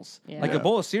light meals. Yeah. Like a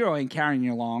bowl of cereal ain't carrying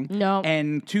you along. No.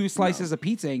 And 2 slices of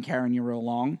pizza ain't carrying you real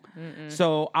long.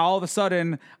 So all of a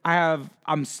sudden, I'm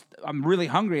really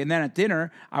hungry, and then at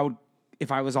dinner I would,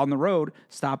 if I was on the road,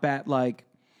 stop at like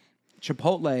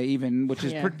Chipotle even, which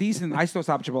is Yeah. pretty decent. I still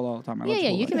stop at Chipotle all the time. I Yeah, love yeah,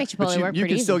 Chipotle. you can make But Chipotle work you pretty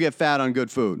can easy. still get fat on good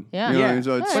food. Yeah. You know what I Yeah, mean?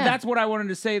 So it's, but that's what I wanted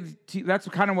to say. That's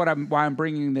kind of why I'm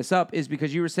bringing this up, is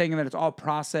because you were saying that it's all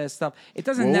processed stuff. It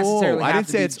doesn't necessarily. I have didn't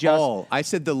to say be it's just, all. I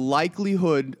said the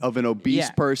likelihood of an obese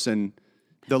Yeah. person,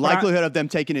 the likelihood of them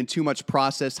taking in too much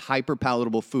processed, hyper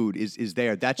palatable food is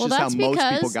there. That's Well, just that's how most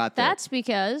because people got there. that's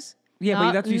because Yeah, but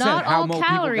not, that's what you said, not how all most people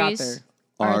got calories there.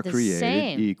 Are the created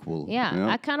same. equal. Yeah, Yeah.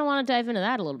 I kind of want to dive into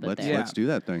that a little bit there. Let's do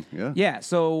that thing. Yeah. Yeah.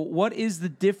 So what is the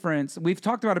difference? We've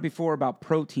talked about it before about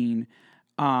protein,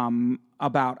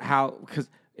 about how, because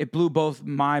it blew both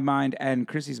my mind and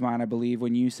Chrissy's mind, I believe,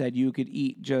 when you said you could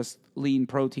eat just lean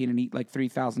protein and eat like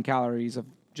 3,000 calories of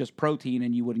just protein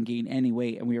and you wouldn't gain any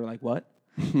weight. And we were like, what?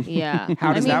 Yeah.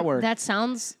 How does I mean, that work? That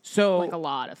sounds So like a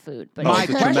lot of food, but My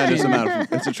It's a question-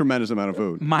 tremendous it's a tremendous amount of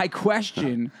food. my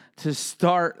question to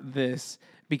start this,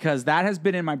 because that has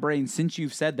been in my brain since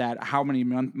you've said that, how many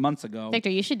months ago? Victor,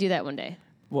 you should do that one day.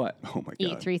 What? Oh my Eat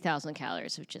god. 3,000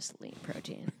 calories of just lean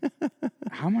protein.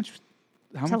 How much?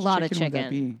 How It's much a lot of chicken would that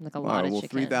chicken. be? Like a All lot right, of well,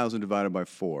 chicken. 3,000 divided by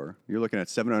 4. You're looking at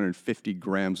 750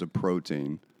 grams of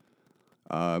protein.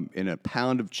 In a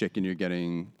pound of chicken, you're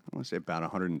getting, I want to say, about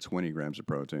 120 grams of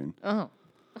protein. Oh.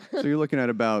 So you're looking at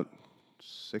about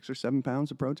 6 or 7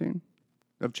 pounds of protein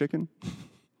of chicken.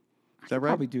 Is that right?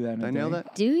 probably do that in Did a I nail day.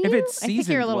 that? Do you? If it's I think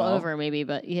you're a seasoned little well. over, maybe,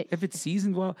 but yeah. If it's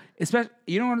seasoned well, especially,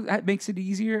 you know what that makes it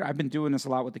easier? I've been doing this a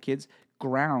lot with the kids.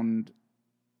 Ground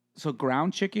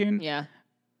chicken. Yeah.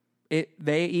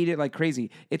 They eat it like crazy.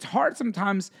 It's hard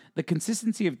sometimes. The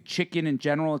consistency of chicken in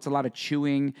general, it's a lot of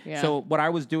chewing. Yeah. So what I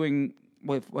was doing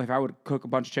if I would cook a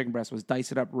bunch of chicken breasts was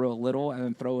dice it up real little and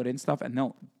then throw it in stuff and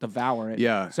they'll devour it.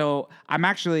 Yeah. So I'm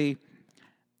actually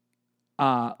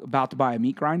about to buy a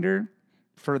meat grinder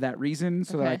for that reason,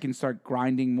 so that I Okay. can start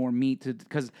grinding more meat.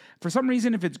 Because for some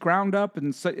reason, if it's ground up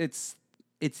and so it's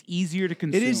easier to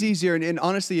consume. It is easier, and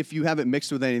honestly, if you have it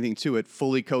mixed with anything too, it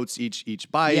fully coats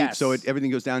each bite, Yes. so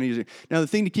everything goes down easier. Now, the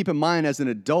thing to keep in mind as an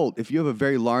adult, if you have a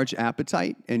very large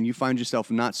appetite and you find yourself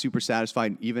not super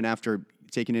satisfied even after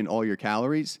taking in all your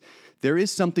calories, there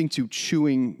is something to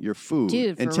chewing your food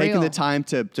Dude, and for taking real. the time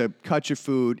to cut your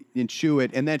food and chew it,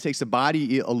 and then it takes the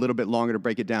body a little bit longer to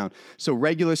break it down. So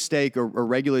regular steak or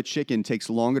regular chicken takes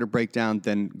longer to break down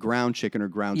than ground chicken or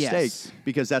ground Yes. steak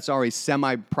because that's already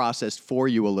semi-processed for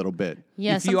you a little bit.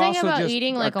 Yeah, If you something also about just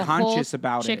eating are like a whole conscious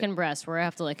about it. chicken breast where I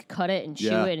have to like cut it and chew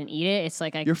Yeah. it and eat it. It's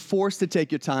like You're forced to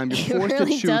take your time. You're it forced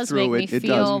really to chew does make through me it. It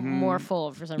feel does. more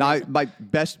full for some Now, reason. my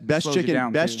best Slows you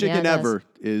down, best too. Yeah, chicken it does. ever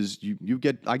is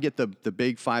I get the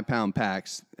big 5-pound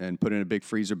packs and put in a big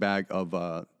freezer bag of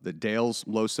the Dale's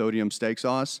low sodium steak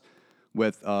sauce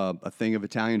with a thing of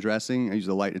Italian dressing. I use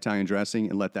the light Italian dressing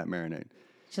and let that marinate.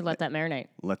 Should let that marinate.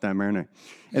 Let that marinate.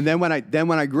 And then when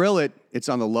I grill it, it's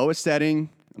on the lowest setting.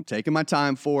 I'm taking my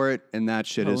time for it, and that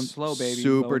shit Low is and slow, baby. Low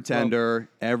super and slow. tender.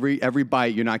 Every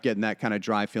bite, you're not getting that kind of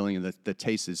dry feeling, and the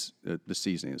taste is the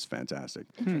seasoning is fantastic.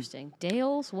 Interesting.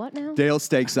 Dale's what now? Dale's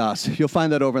steak sauce. You'll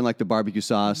find that over in like the barbecue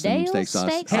sauce and Dale's steak sauce.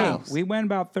 steak Hey, sauce. we went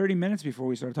about 30 minutes before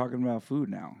we started talking about food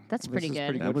now. That's This pretty is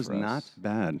good. That was for us. not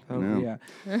bad. Oh, no. yeah.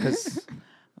 Because,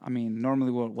 I mean,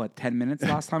 normally, what, 10 minutes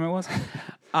last time it was?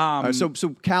 So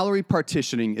calorie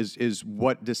partitioning is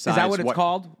what decides. Is that what it's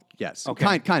called? Yes.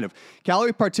 Okay. Kind of.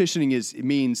 Calorie partitioning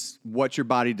means what your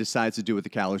body decides to do with the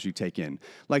calories you take in.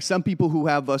 Like some people who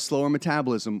have a slower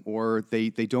metabolism or they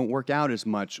don't work out as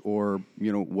much or,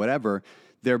 whatever,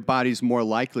 their body's more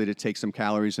likely to take some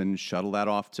calories and shuttle that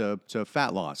off to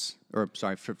fat loss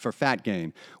for fat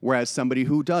gain. Whereas somebody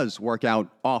who does work out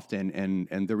often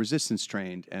and they're resistance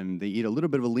trained and they eat a little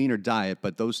bit of a leaner diet,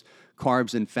 but those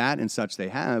carbs and fat and such they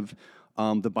have,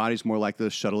 the body's more likely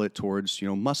to shuttle it towards,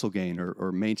 muscle gain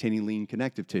or maintaining lean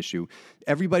connective tissue.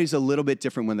 Everybody's a little bit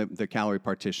different when they're calorie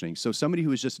partitioning. So somebody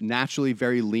who is just naturally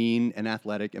very lean and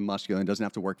athletic and muscular and doesn't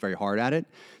have to work very hard at it,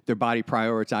 their body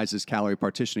prioritizes calorie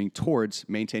partitioning towards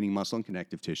maintaining muscle and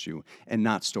connective tissue and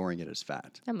not storing it as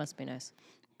fat. That must be nice.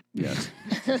 Yes.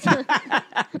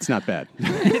 It's not bad.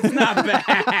 It's not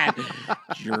bad.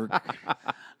 Jerk.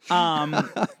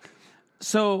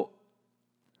 So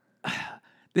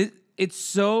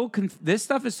this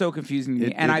stuff is so confusing to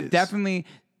me, and it is.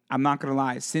 I'm not gonna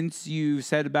lie. Since you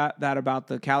said about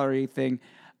the calorie thing,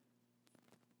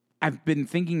 I've been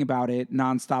thinking about it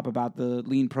nonstop about the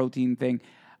lean protein thing.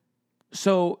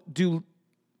 So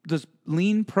does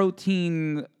lean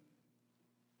protein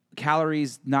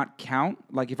calories not count?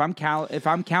 Like if I'm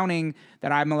counting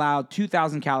that I'm allowed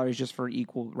 2,000 calories just for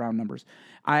equal round numbers,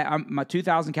 my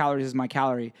 2,000 calories is my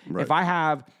calorie. Right. If I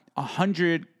have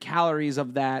 100 calories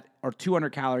of that, or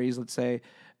 200 calories, let's say,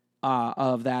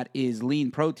 of that is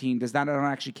lean protein, does that not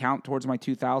actually count towards my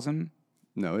 2,000?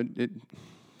 No, it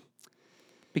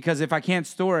Because if I can't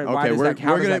store it, why okay, does that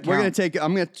count?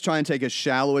 I'm gonna try and take as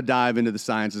shallow a dive into the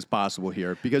science as possible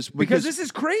here because Because this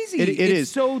is crazy. It It's is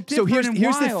so different here's and the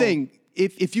wild. thing.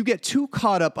 If you get too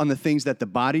caught up on the things that the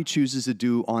body chooses to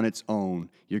do on its own,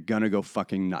 you're gonna go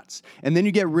fucking nuts, and then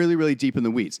you get really, really deep in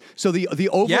the weeds. So the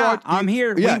overall, Yeah, I'm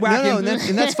here, weed whacking.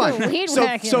 and that's fine. Weed so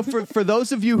whacking. for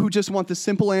those of you who just want the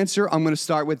simple answer, I'm gonna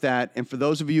start with that, and for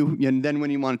those of you, and then when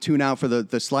you want to tune out for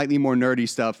the slightly more nerdy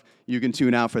stuff, you can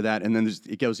tune out for that, and then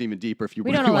it goes even deeper if you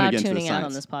We really don't want allow to get into the tuning out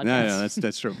on science. this podcast. No,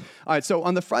 that's true. All right, so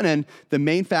on the front end, the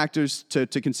main factors to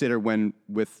consider when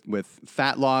with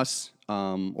fat loss,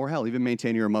 or hell, even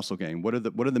maintaining your muscle gain. What are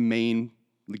the main?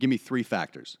 Give me 3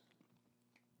 factors.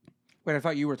 Wait, I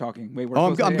thought you were talking. Wait,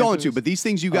 I'm going to, but these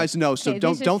things you guys know, so Okay,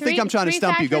 don't these are think I'm trying to three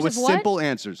stump you. Go factors with of what? simple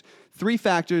answers. 3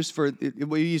 factors for it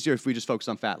will be easier if we just focus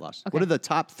on fat loss. What are the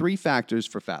top 3 factors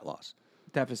for fat loss?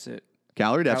 deficit.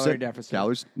 Calorie deficit. deficit.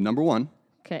 Calories number 1.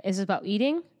 Okay. Is it about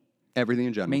eating? Everything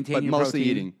in general, Maintain but your mostly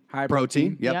protein, eating. high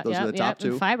protein. protein. Yep, those are the top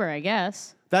And two. fiber, I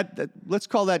guess. That let's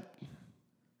call that.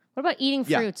 What about eating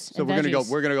Yeah. fruits? So and we're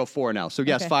veggies? gonna go 4 now. So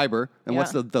yes, Okay. fiber. And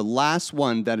what's Yeah. the last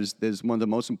one that is one of the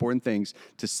most important things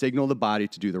to signal the body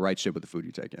to do the right shit with the food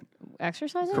you take in.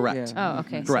 Exercising? Correct. Oh,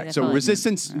 okay. Correct. So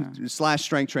resistance /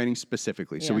 strength training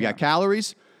specifically. So we Yeah. got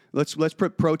calories. Let's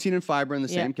put protein and fiber in the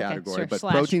Yeah, same okay, category, sure. but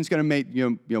Slash. protein's going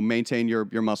to maintain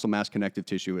your muscle mass, connective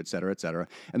tissue, et cetera, et cetera.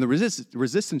 And the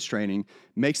resistance training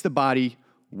makes the body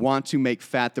want to make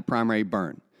fat the primary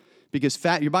burn, because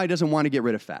your body doesn't want to get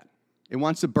rid of fat. It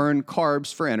wants to burn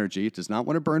carbs for energy. It does not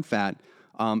want to burn fat,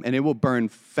 and it will burn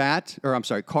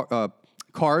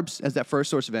carbs as that first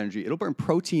source of energy. It'll burn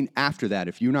protein after that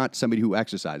if you're not somebody who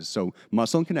exercises. So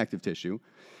muscle and connective tissue.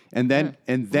 And then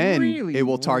Really? it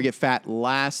will target fat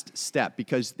last step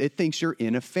because it thinks you're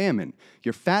in a famine.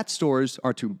 Your fat stores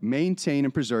are to maintain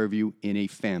and preserve you in a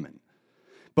famine.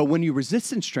 But when you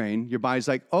resistance train, your body's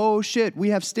like, oh shit, we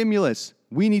have stimulus.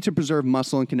 We need to preserve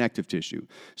muscle and connective tissue.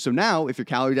 So now if your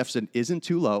calorie deficit isn't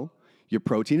too low, your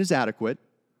protein is adequate,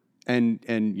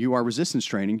 and you are resistance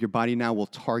training, your body now will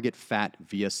target fat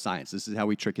via science. This is how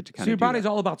we trick it to kind of So your do body's that.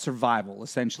 all about survival,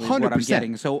 essentially, is what I'm 100%.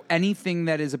 getting. So anything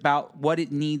that is about what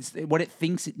it needs, what it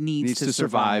thinks it needs to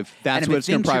survive, that's and if what it it's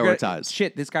gonna thinks you're prioritize.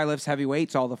 Shit, this guy lifts heavy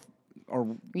weights, or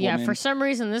Yeah, woman, for some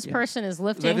reason, this person is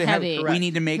lifting lifting heavy. We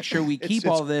need to make sure we keep It's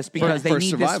all this because they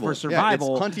need this for survival.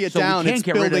 Yeah, it's hunting it so we down, can't it's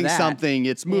get rid of building that. something,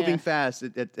 it's moving Yeah. fast,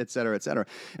 et cetera, et cetera.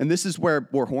 And this is where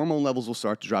hormone levels will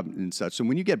start to drop and such. So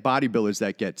when you get bodybuilders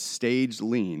that get stage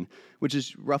lean, which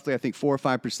is roughly, I think, 4 or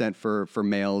 5% for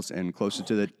males and closer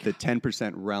to the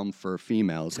 10% realm for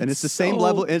females. And it's the same so-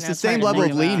 level, it's the That's same hard to level of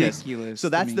think about. leanness. Ridiculous So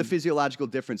to that's the me. physiological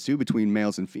difference too between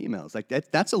males and females. Like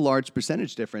that's a large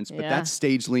percentage difference, but Yeah. that's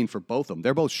stage lean for both of them.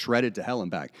 They're both shredded to hell and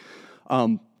back.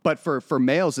 But for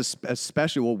males,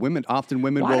 especially, well, women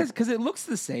will Because it looks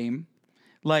the same.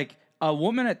 Like a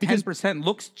woman at 10%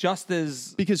 looks just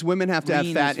as because women have to have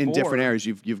lean fat as in different four. areas.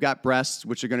 You've got breasts,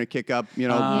 which are going to kick up,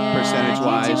 Yeah, percentage I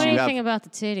wise. can't do You anything have about the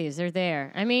titties. They're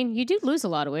there. I mean, you do lose a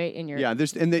lot of weight in your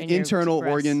there's and the in your internal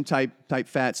breasts. organ type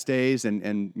fat stays,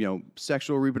 and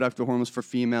sexual reproductive hormones for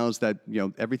females. That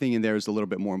everything in there is a little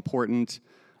bit more important.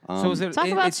 so is it, Talk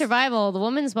about it's- survival. The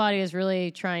woman's body is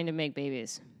really trying to make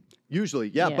babies. Usually,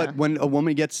 yeah, Yeah. but when a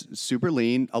woman gets super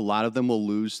lean, a lot of them will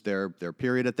lose their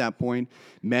period at that point.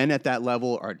 Men at that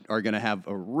level are going to have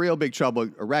a real big trouble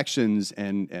erections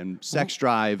and sex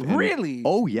drive. And, Really?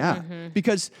 Oh yeah,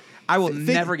 because I will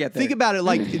never get there. Think about it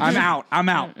like I'm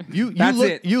out. You That's look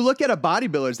it. you look at a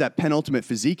bodybuilder's that penultimate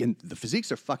physique, and the physiques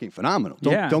are fucking phenomenal.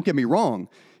 Don't get me wrong,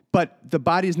 but the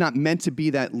body is not meant to be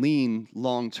that lean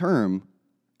long term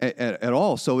at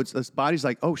all. So this body's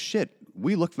like, oh shit,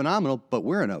 we look phenomenal, but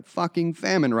we're in a fucking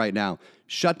famine right now.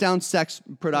 Shut down sex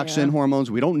production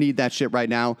hormones. We don't need that shit right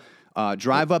now.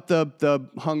 Drive up the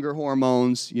hunger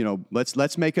hormones.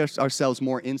 Let's make ourselves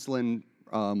more insulin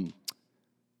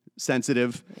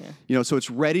sensitive. Yeah. So it's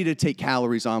ready to take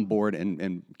calories on board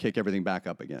and kick everything back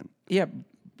up again. Yeah,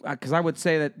 because I would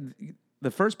say that the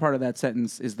first part of that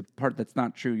sentence is the part that's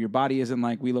not true. Your body isn't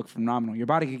like we look phenomenal. Your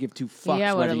body could give two fucks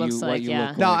Yeah, what whether it looks you like, what you yeah.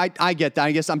 look No, like. I get that.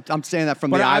 I guess I'm saying that from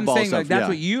But the I'm eyeball saying stuff. like that's yeah.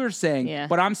 what you're saying. Yeah.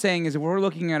 What I'm saying is if we're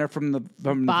looking at it from the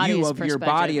Body's view of your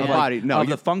body, perspective, of, yeah. Body, no, of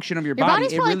you- the function of your Your body,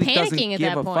 body's it probably really doesn't panicking at give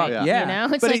that a point. fuck. Yeah. Yeah. You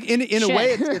know? It's But like, in a shit. way,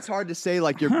 it's hard to say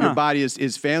like your body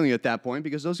is failing at that point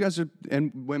because those guys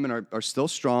and women are still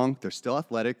strong. They're still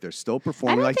athletic. They're still I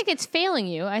performing. don't like, think it's failing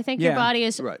you. I think your Yeah. body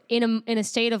is Right. in a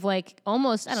state of like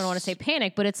almost, I don't want to say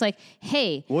panic, but it's like,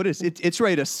 hey, what is it? It's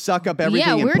ready to suck up everything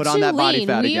yeah, and we're put too on that body lean.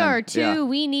 fat We again. are too. Yeah.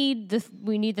 We need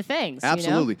the things.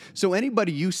 Absolutely. You know? So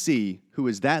anybody you see who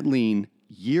is that lean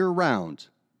year round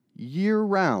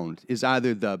is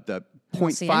either the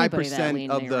don't see anybody that 0.5%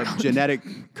 lean of the year-round.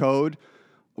 genetic code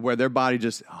where their body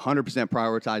just 100%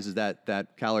 prioritizes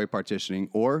that calorie partitioning,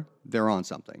 or they're on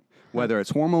something. Whether it's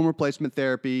hormone replacement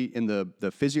therapy in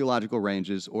the physiological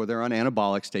ranges, or they're on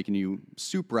anabolics taking you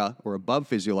supra or above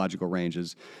physiological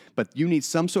ranges, but you need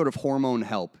some sort of hormone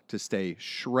help to stay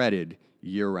shredded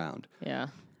year round. Yeah.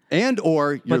 And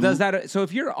or you're But does that so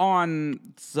if you're on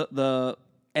the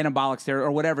anabolic steroid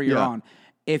or whatever you're Yeah. on,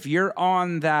 if you're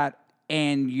on that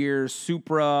and your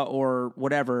supra or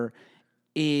whatever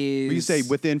is you say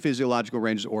within physiological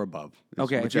ranges or above.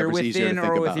 okay, if you're whichever's easier to within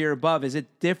think or if about. you're above, is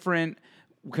it different?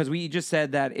 Because we just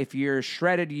said that if you're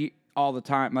shredded all the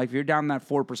time, like if you're down that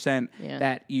 4%, Yeah.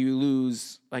 that you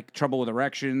lose like trouble with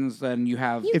erections, then you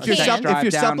have if a you're, sex can. drive if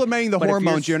you're down. supplementing the But if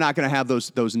hormones, you're not going to have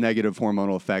those negative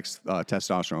hormonal effects,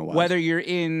 testosterone wise. whether you're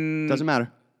in Doesn't matter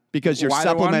because you're Either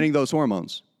one? supplementing those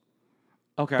hormones.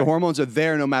 Okay. The hormones are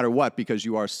there no matter what because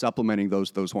you are supplementing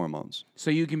those hormones.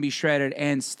 So you can be shredded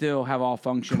and still have all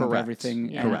function of Correct. everything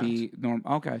Yeah. and Correct. be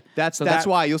normal. Okay. That's So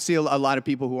why you'll see a lot of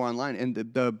people who are online.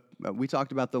 And we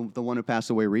talked about the one who passed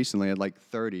away recently at like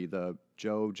 30, the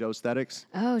Joe Aesthetics.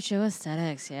 Oh, Joe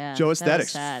Aesthetics, yeah. Joe That was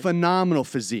Aesthetics, sad. phenomenal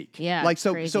physique. Yeah, like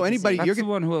so crazy anybody That's you're the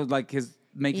one who like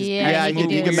make his Yeah, yeah, he you can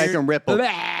can do make them ripple.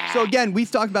 Blah. So again, we've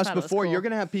talked about Thought this it was before. cool. You're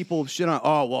going to have people shit on.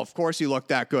 Oh, well, of course he looked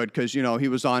that good because he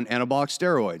was on anabolic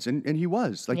steroids, and he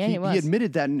was. Like Yeah, he he was.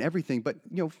 admitted that and everything. But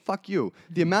fuck you.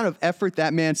 The amount of effort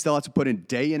that man still has to put in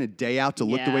and day out to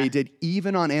look the way Yeah. he did,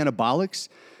 even on anabolics,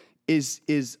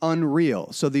 is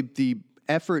unreal. So the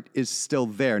effort is still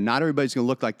there. Not everybody's going to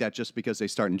look like that just because they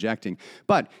start injecting.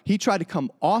 But he tried to come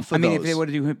off of I mean, those. if they were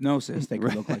to do hypnosis, they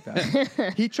could look like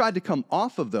that. He tried to come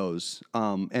off of those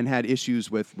and had issues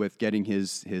with getting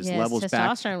his Yeah, levels his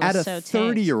back testosterone at was a so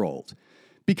tanked. 30-year-old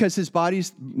because his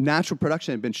body's natural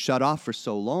production had been shut off for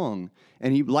so long,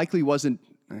 and he likely wasn't.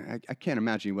 I can't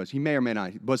imagine he was. He may or may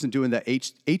not. He wasn't doing the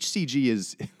HCG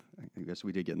is. I guess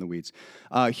we did get in the weeds.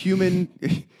 Human.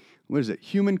 What is it?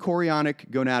 Human chorionic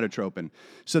gonadotropin.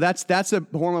 So that's a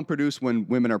hormone produced when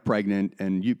women are pregnant,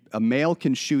 and a male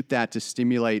can shoot that to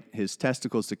stimulate his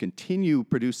testicles to continue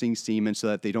producing semen so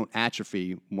that they don't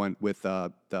atrophy with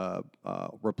the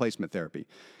replacement therapy.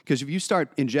 Because if you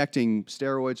start injecting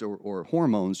steroids or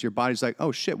hormones, your body's like,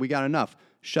 oh shit, we got enough.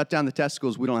 Shut down the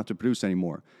testicles. We don't have to produce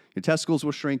anymore. Your testicles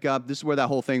will shrink up. This is where that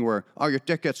whole thing where, oh, your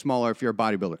dick gets smaller if you're a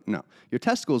bodybuilder. No, your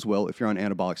testicles will if you're on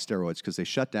anabolic steroids because they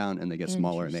shut down and they get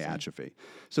smaller and they atrophy.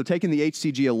 So taking the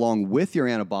HCG along with your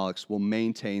anabolics will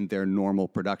maintain their normal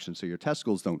production so your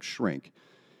testicles don't shrink.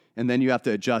 And then you have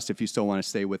to adjust if you still want to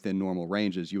stay within normal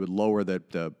ranges. You would lower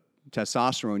the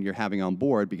testosterone you're having on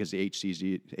board because the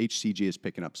HCG is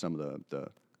picking up some of the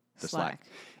slack.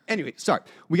 Anyway, sorry,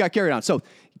 we got carried on. So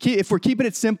if we're keeping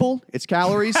it simple, it's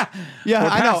calories. Yeah,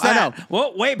 I know.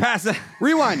 Well, way past that.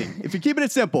 Rewinding. If you're keeping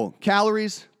it simple,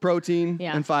 calories, protein,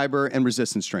 Yeah. and fiber, and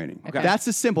resistance training. Okay. That's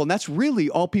the simple. And that's really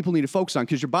all people need to focus on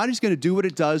because your body's going to do what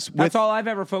it does with. That's all I've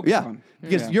ever focused Yeah, on.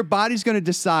 because your body's going to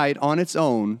decide on its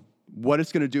own what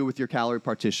it's going to do with your calorie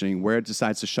partitioning, where it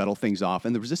decides to shuttle things off.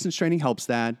 And the resistance training helps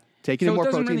that. Taking in So more it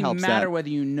doesn't protein really helps matter that. whether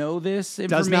you know this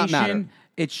information. Does not matter.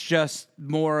 It's just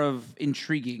more of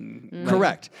intriguing.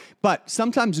 Correct. But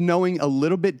sometimes knowing a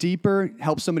little bit deeper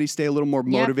helps somebody stay a little more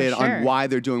Yeah, for motivated sure. on why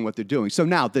they're doing what they're doing. So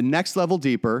now the next level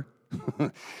deeper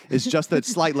is just that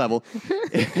slight level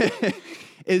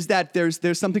is that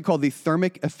there's something called the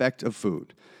thermic effect of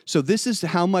food. So this is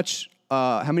how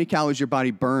many calories your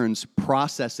body burns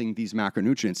processing these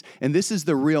macronutrients. And this is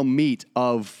the real meat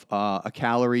of a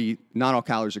calorie. Not all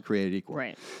calories are created equal.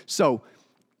 Right. So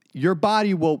your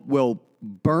body will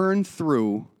burn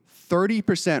through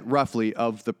 30% roughly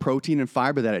of the protein and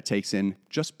fiber that it takes in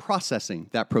just processing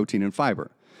that protein and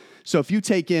fiber. So if you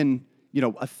take in,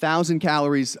 1,000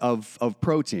 calories of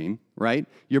protein, right?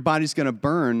 Your body's going to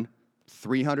burn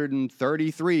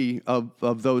 333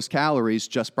 of those calories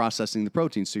just processing the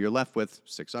protein. So you're left with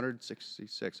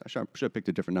 666. I should have picked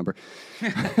a different number.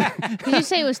 Did you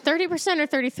say it was 30% or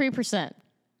 33%?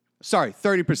 Sorry,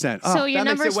 30%. So your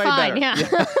that makes number's it way fine. better.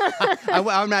 Yeah. I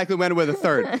automatically went with a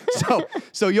third.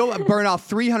 So you'll burn off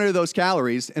 300 of those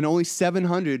calories, and only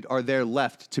 700 are there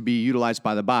left to be utilized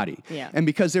by the body. Yeah. And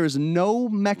because there is no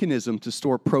mechanism to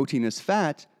store protein as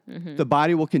fat, the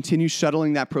body will continue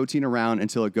shuttling that protein around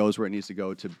until it goes where it needs to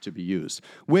go to be used,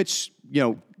 which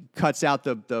cuts out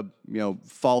the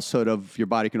falsehood of your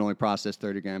body can only process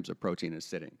 30 grams of protein as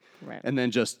sitting. Right. And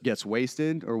then just gets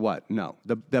wasted or what? No.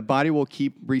 The body will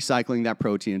keep recycling that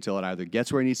protein until it either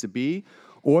gets where it needs to be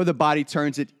or the body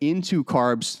turns it into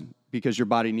carbs because your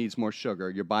body needs more sugar.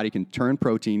 Your body can turn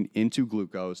protein into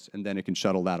glucose and then it can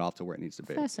shuttle that off to where it needs to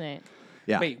be. Fascinating.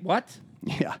 Yeah. Wait, what?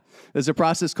 Yeah. There's a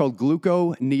process called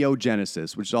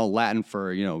gluconeogenesis, which is all Latin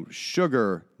for,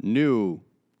 sugar, new,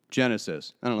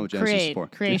 genesis. I don't know what genesis is for.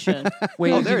 Creation.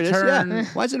 Wait, Oh, you there it can is. turn, Yeah.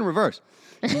 Why is it in reverse?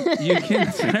 You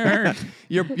can turn.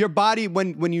 Your body,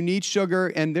 when you need sugar,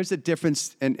 and there's a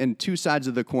difference and two sides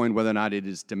of the coin, whether or not it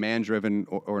is demand driven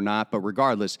or not, but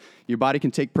regardless, your body can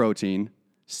take protein,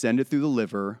 send it through the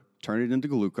liver, turn it into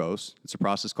glucose. It's a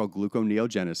process called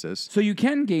gluconeogenesis. So you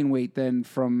can gain weight then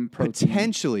from protein.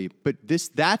 Potentially, but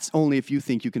that's only if you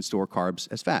think you can store carbs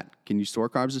as fat. Can you store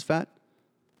carbs as fat?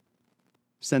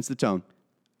 Sense the tone.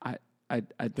 I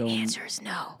don't. The answer is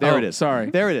no. There Oh, it is. sorry.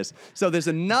 There it is. So there's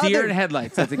another. Deer in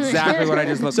headlights. That's exactly what I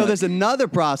just looked So at. there's another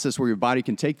process where your body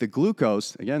can take the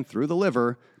glucose, again, through the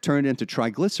liver, turn it into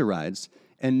triglycerides,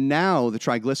 and now the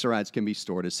triglycerides can be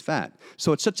stored as fat.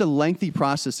 So it's such a lengthy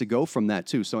process to go from that,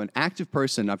 too. So an active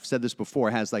person, I've said this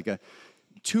before, has like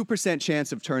 2%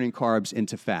 chance of turning carbs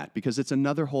into fat because it's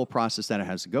another whole process that it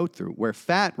has to go through, where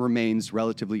fat remains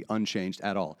relatively unchanged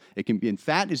at all. It can be, and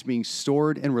fat is being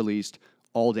stored and released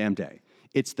all damn day.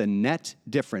 It's the net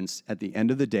difference at the end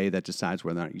of the day that decides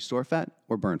whether or not you store fat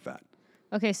or burn fat.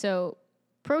 Okay, so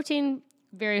protein,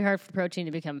 very hard for protein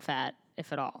to become fat,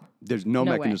 if at all. There's no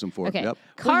way. mechanism for it. Okay. Yep.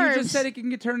 Carbs. Well, you just said it can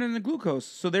get turned into glucose,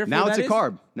 so therefore Now it's that a is-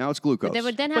 carb. Now it's glucose. They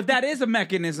would then have But that is a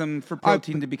mechanism for All right,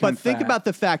 protein to become But think fat. about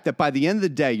the fact that by the end of the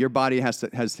day, your body has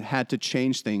had to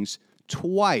change things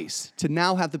twice to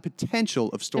now have the potential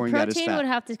of the storing that as protein fat. would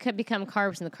have to become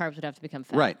carbs, and the carbs would have to become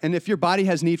fat. Right. And if your body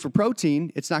has need for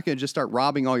protein, it's not going to just start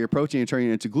robbing all your protein and turning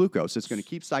it into glucose. It's going to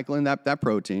keep cycling that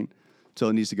protein until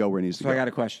it needs to go where it needs to So go. I got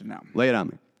a question now. Lay it on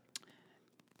me.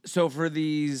 So for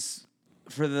these,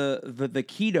 for the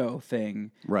keto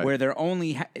thing, Right. where they're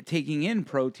only taking in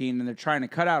protein and they're trying to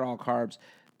cut out all carbs,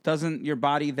 doesn't your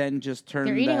body then just turn?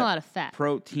 They're eating a that lot of fat.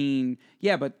 protein.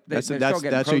 Yeah, but they're still getting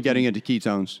That's you protein. getting into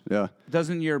ketones. Yeah.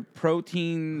 Doesn't your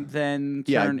protein then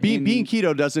Yeah, turn? being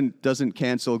keto doesn't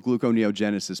cancel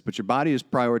gluconeogenesis, but your body is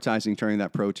prioritizing turning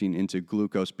that protein into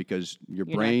glucose because your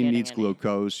You're not brain getting needs any.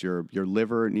 glucose, your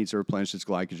liver needs to replenish its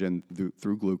glycogen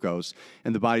through glucose,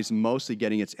 and the body's mostly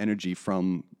getting its energy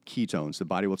from ketones. The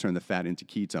body will turn the fat into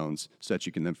ketones so that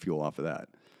you can then fuel off of that.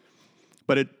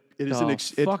 But it is the an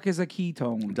it fuck is a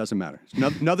ketone? doesn't matter.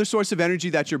 It's another source of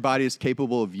energy that your body is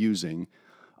capable of using,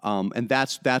 and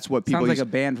that's what people Sounds like use. a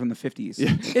band from the 50s.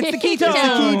 It's the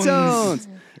ketones. Ketones.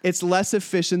 It's less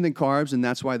efficient than carbs, and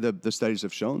that's why the studies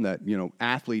have shown that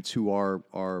athletes who are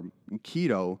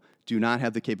keto do not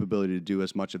have the capability to do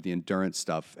as much of the endurance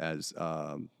stuff as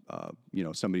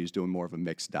somebody who's doing more of a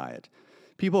mixed diet.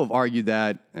 People have argued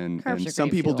that, and Carbs are some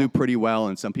great people fuel. do pretty well,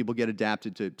 and some people get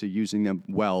adapted to using them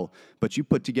well. But you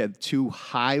put together two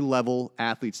high-level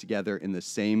athletes together in the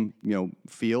same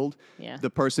field, Yeah. the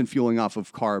person fueling off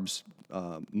of carbs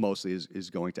mostly is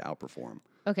going to outperform.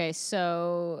 Okay,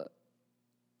 so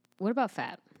what about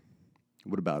fat?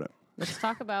 What about it? Let's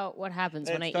talk about what happens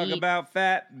when Let's I talk eat about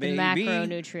fat, the baby.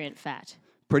 macronutrient fat.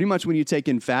 Pretty much when you take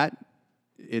in fat,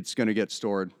 it's going to get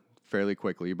stored fairly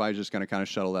quickly. Your body's just going to kind of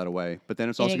shuttle that away, but then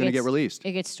it's And also it going to get gets- released.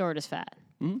 It gets stored as fat.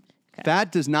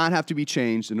 Fat does not have to be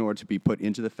changed in order to be put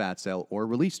into the fat cell or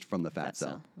released from the fat cell.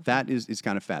 cell. Fat is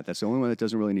kind of fat. That's the only one that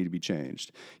doesn't really need to be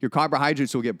changed. Your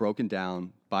carbohydrates will get broken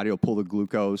down. Body will pull the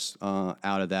glucose out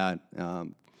of that,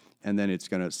 and then it's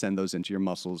going to send those into your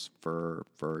muscles for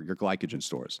your glycogen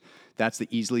stores. That's the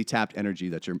easily tapped energy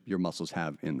that your muscles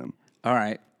have in them. All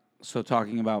right. So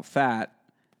talking about fat,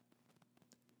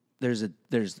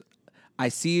 I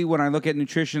see when I look at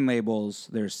nutrition labels,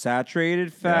 there's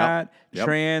saturated fat, Yep.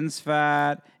 trans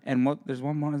fat, and there's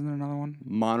one more, isn't there another one?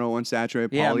 Monounsaturated,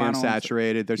 Yeah,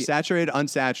 polyunsaturated. There's saturated,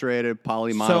 unsaturated,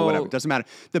 poly, mono, So- whatever. It doesn't matter.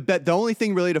 The only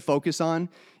thing really to focus on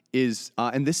is,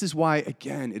 and this is why,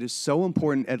 again, it is so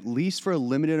important, at least for a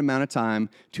limited amount of time,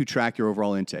 to track your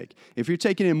overall intake. If you're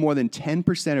taking in more than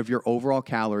 10% of your overall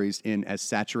calories in as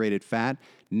saturated fat,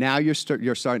 now you're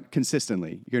starting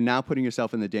consistently. You're now putting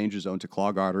yourself in the danger zone to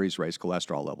clog arteries, raise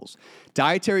cholesterol levels.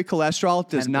 Dietary cholesterol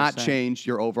does not 10%. change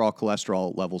your overall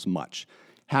cholesterol levels much.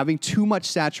 Having too much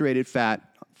saturated fat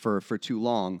for too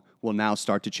long will now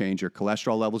start to change your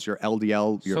cholesterol levels, your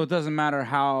LDL. So it doesn't matter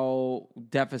how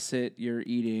deficit you're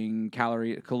eating,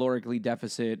 calorically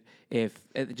deficit, if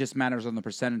it just matters on the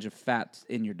percentage of fats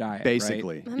in your diet.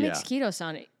 basically, right? That makes keto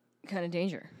sound kind of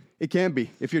danger. It can be.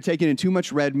 If you're taking in too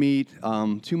much red meat,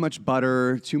 too much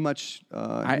butter, too much.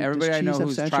 Everybody I know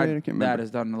who's tried I can't that remember. has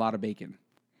done a lot of bacon.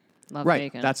 Love Right,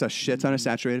 bacon. that's a shit ton of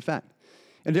saturated fat.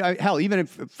 And hell, even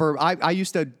if I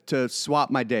used to swap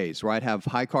my days, where I'd have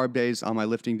high carb days on my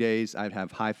lifting days, I'd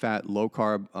have high fat, low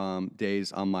carb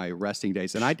days on my resting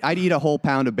days, and I'd eat a whole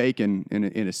pound of bacon in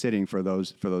a sitting for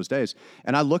those days,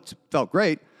 and I felt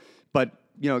great, but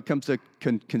it comes to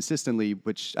consistently,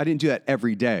 which I didn't do that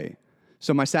every day.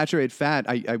 So my saturated fat,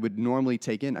 I would normally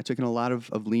take in. I took in a lot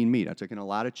of lean meat. I took in a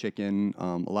lot of chicken,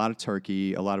 a lot of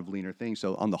turkey, a lot of leaner things.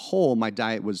 So on the whole, my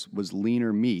diet was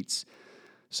leaner meats.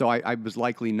 So I was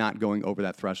likely not going over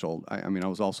that threshold. I mean, I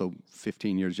was also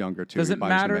 15 years younger too. Does Your it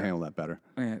body's gonna matter- handle that better?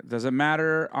 Yeah. Does it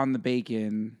matter on the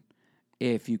bacon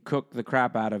if you cook the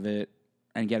crap out of it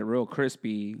and get it real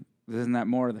crispy? Isn't that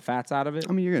more of the fats out of it?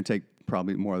 I mean, you're going to take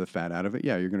probably more of the fat out of it.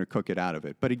 Yeah, you're going to cook it out of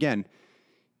it. But again,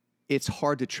 it's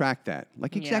hard to track that.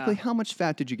 Like exactly Yeah. how much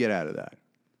fat did you get out of that?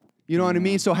 You know what I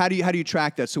mean? So how do you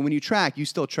track that? So when you track, you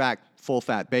still track full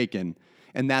fat bacon,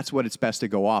 and that's what it's best to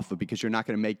go off of because you're not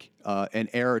going to make an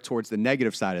error towards the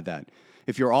negative side of that.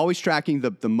 If you're always tracking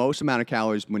the most amount of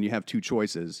calories when you have two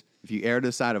choices, If you err to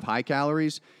the side of high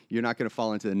calories, you're not going to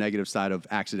fall into the negative side of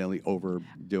accidentally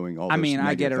overdoing all those I mean,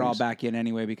 I get negative it all things. back in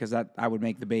anyway because I would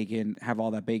make the bacon, have all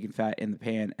that bacon fat in the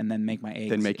pan, and then make my eggs.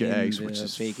 Then make your in eggs, the which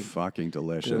is bacon. fucking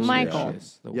delicious. Michael.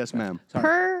 Delicious. Yes, ma'am. Sorry.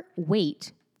 Per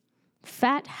weight,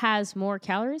 fat has more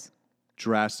calories?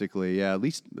 Drastically, yeah, at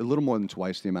least a little more than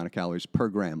twice the amount of calories per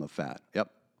gram of fat. Yep.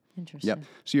 Interesting. Yep.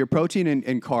 So your protein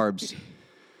and carbs,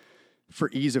 for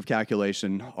ease of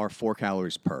calculation, are 4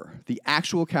 calories per. The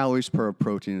actual calories per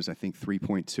protein is, I think,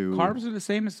 3.2. Carbs are the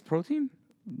same as protein?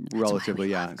 Relatively,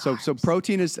 yeah. So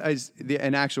protein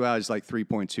in actuality is like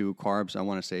 3.2 carbs. I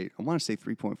want to say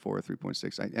 3.4 or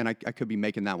 3.6. I could be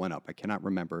making that one up. I cannot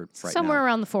remember right Somewhere now.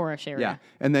 around the 4-ish area. Yeah,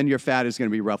 and then your fat is going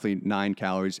to be roughly 9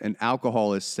 calories, and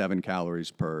alcohol is 7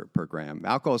 calories per gram.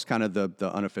 Alcohol is kind of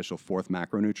the unofficial 4th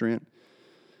macronutrient.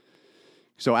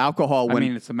 So alcohol, I when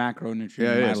mean, it's a macronutrient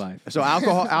yeah, in it my is. life. So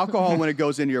alcohol when it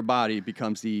goes into your body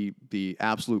becomes the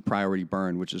absolute priority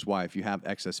burn, which is why if you have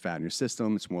excess fat in your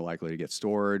system, it's more likely to get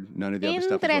stored. None of the other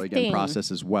stuff is really getting Interesting.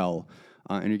 processed as well.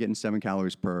 And you're getting 7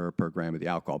 calories per gram of the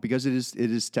alcohol because it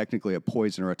is technically a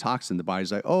poison or a toxin. The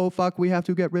body's like, oh, fuck, we have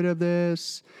to get rid of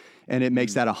this. And it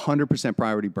makes that 100%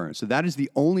 priority burn. So that is the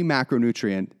only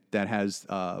macronutrient that has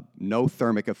no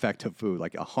thermic effect of food.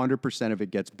 Like 100% of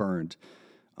it gets burned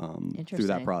through that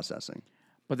Interesting. processing.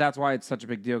 But that's why it's such a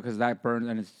big deal because that burns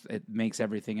and it makes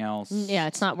everything else. Yeah,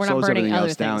 it's not. We're Slows not burning everything other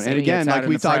else down. things. And that we- again, It's out like in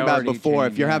we the talked about priority before,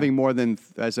 chain, if you're yeah. having more than,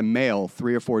 as a male,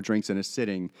 3 or 4 drinks in a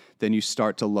sitting, then you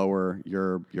start to lower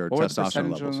your What was the testosterone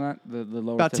percentage levels. on that? The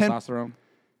lower About 10 testosterone?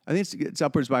 I think it's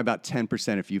upwards by about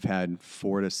 10% if you've had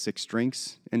 4 to 6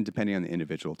 drinks, and depending on the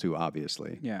individual too,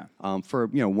 obviously. Yeah. For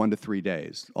 1 to 3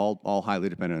 days, all highly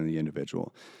dependent on the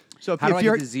individual. So How do I if get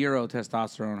you're, to 0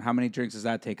 testosterone? How many drinks does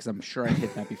that take? Because I'm sure I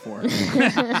hit that before.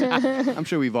 I'm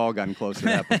sure we've all gotten close to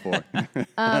that before.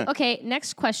 Okay,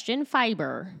 next question.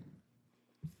 Fiber.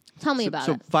 Tell me about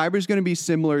So it. fiber is going to be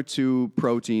similar to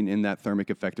protein in that thermic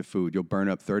effect of food. You'll burn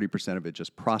up 30% of it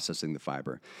just processing the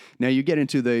fiber. Now you get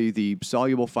into the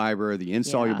soluble fiber, the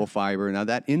insoluble Yeah. fiber. Now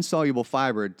that insoluble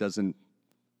fiber doesn't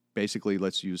basically,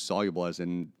 let's use soluble as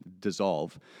in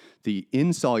dissolve. The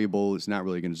insoluble is not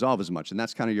really going to dissolve as much, and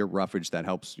that's kind of your roughage that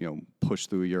helps push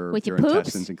through your With your poops?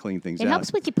 intestines and clean things It out.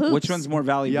 helps with your poops. Which one's more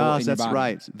valuable in Yes, your that's body?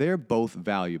 right. They're both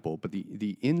valuable, but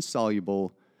the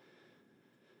insoluble.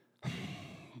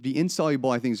 The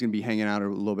insoluble, I think, is going to be hanging out a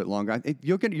little bit longer.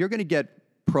 You're going to get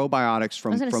probiotics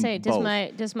from I was going to from say,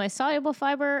 both. does my soluble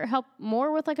fiber help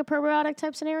more with like a probiotic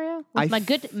type scenario? With I my f-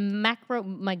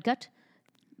 gut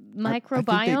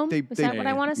microbiome? I think Is that what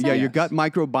I want to say? Yeah, your gut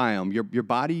microbiome. Your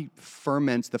body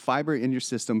ferments. The fiber in your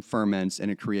system ferments,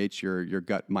 and it creates your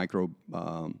gut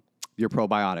your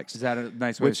probiotics. Is that a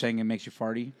nice way of saying it makes you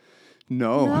farty?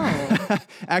 No. No.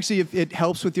 Actually, it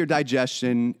helps with your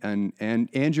digestion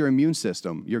and your immune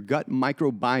system. Your gut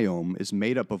microbiome is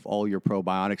made up of all your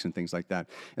probiotics and things like that.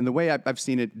 And the way I've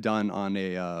seen it done on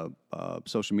a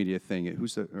social media thing,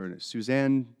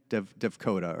 Suzanne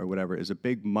Devkota or whatever, is a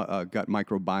big gut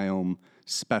microbiome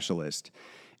specialist.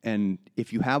 And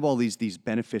if you have all these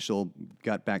beneficial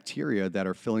gut bacteria that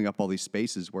are filling up all these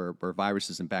spaces where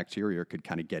viruses and bacteria could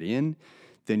kind of get in,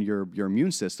 then your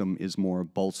immune system is more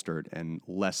bolstered and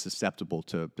less susceptible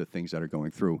to the things that are going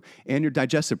through. And your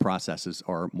digestive processes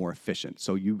are more efficient.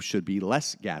 So you should be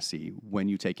less gassy when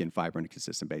you take in fiber on a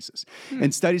consistent basis.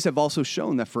 And studies have also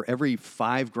shown that for every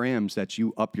 5 grams that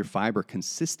you up your fiber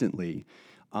consistently,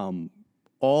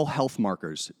 all health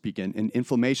markers begin, and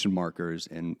inflammation markers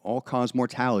and all-cause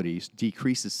mortalities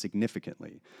decreases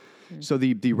significantly. So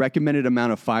the recommended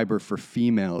amount of fiber for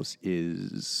females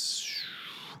is,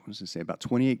 what does it say, about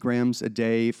 28 grams a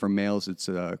day. For males, it's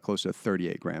close to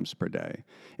 38 grams per day.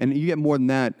 And you get more than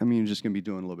that, I mean, you're just going to be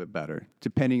doing a little bit better,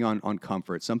 depending on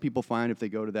comfort. Some people find if they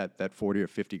go to that 40 or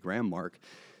 50 gram mark,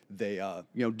 they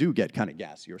do get kind of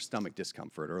gassy or stomach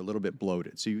discomfort or a little bit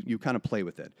bloated. So you kind of play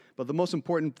with it. But the most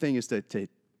important thing is to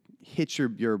hit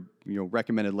your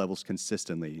recommended levels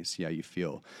consistently and see how you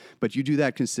feel. But you do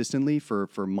that consistently for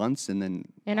months and then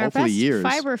And our hopefully best years.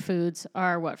 fiber foods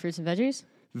are what? Fruits and veggies?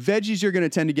 Veggies, you're going to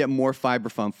tend to get more fiber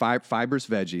from fibers,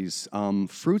 veggies.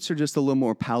 Fruits are just a little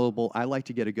more palatable. I like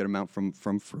to get a good amount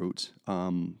from fruit.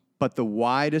 But the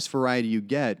widest variety you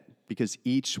get, because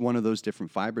each one of those different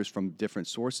fibers from different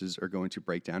sources are going to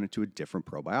break down into a different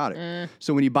probiotic.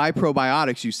 So when you buy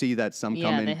probiotics, you see that some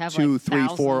Yeah, come they in have 2, like 3, 4,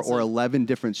 thousands or of- 11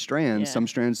 different strands. Yeah. Some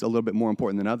strands a little bit more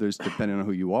important than others, depending on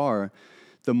who you are.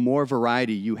 The more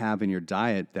variety you have in your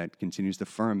diet that continues to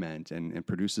ferment and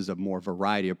produces a more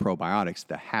variety of probiotics,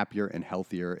 the happier and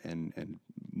healthier and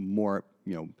more,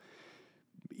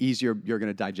 easier you're going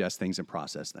to digest things and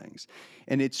process things.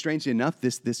 And it's strangely enough,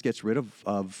 this gets rid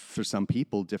of for some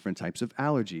people, different types of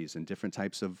allergies and different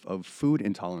types of food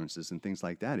intolerances and things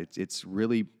like that. It's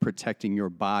really protecting your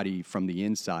body from the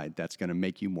inside that's going to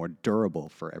make you more durable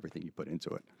for everything you put into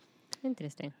it.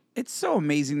 Interesting. It's so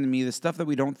amazing to me, the stuff that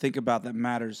we don't think about that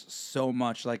matters so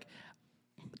much. Like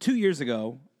 2 years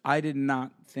ago, I did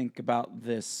not think about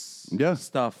this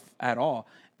stuff at all.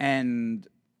 And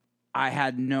I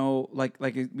had no, like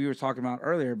we were talking about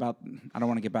earlier about, I don't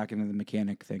want to get back into the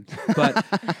mechanic thing, but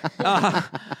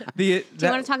Do you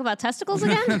want to talk about testicles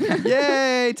again?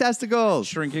 Yay, testicles!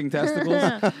 Shrinking testicles.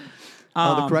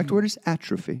 The correct word is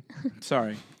atrophy.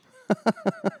 Sorry.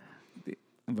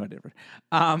 Whatever.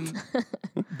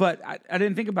 But I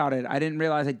didn't think about it. I didn't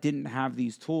realize I didn't have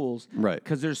these tools. Right.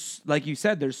 Because there's, like you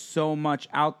said, there's so much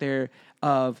out there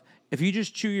of, if you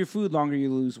just chew your food longer,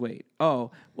 you lose weight.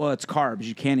 Oh, well, it's carbs.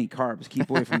 You can't eat carbs. Keep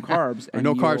away from carbs. Or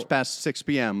no carbs past 6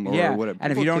 p.m. or whatever.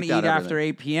 And if you don't eat after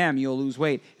 8 p.m., you'll lose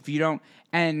weight. If you don't,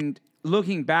 and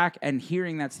looking back and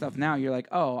hearing that stuff now, you're like,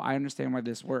 oh, I understand why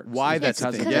this works. Why that's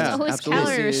the thing. Because it's always absolutely.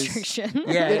 calorie restriction.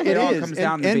 Yeah, it all comes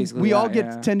down to and basically we that, all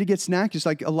yeah. tend to get snacked. Just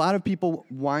like a lot of people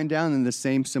wind down in the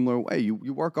same similar way. You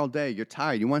work all day, you're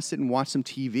tired, you want to sit and watch some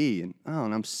TV, and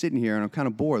I'm sitting here and I'm kind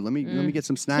of bored. Let me get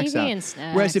some snacks TV out. and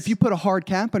snacks. Whereas if you put a hard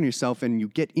cap on yourself and you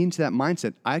get into that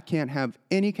mindset, I can't have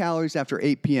any calories after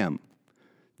 8 p.m.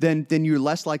 Then you're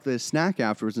less likely to snack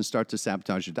afterwards and start to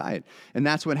sabotage your diet. And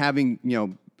that's what having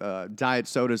diet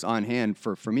sodas on hand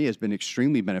for me has been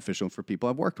extremely beneficial. For people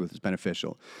I've worked with, is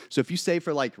beneficial. So if you say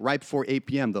for like right before 8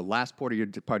 p.m., the last part of your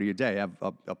day, have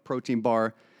a protein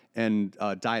bar and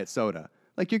diet soda,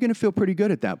 like you're going to feel pretty good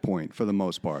at that point for the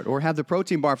most part. Or have the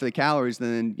protein bar for the calories,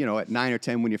 then at 9 or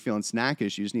 10 when you're feeling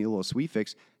snackish, you just need a little sweet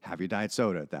fix, have your diet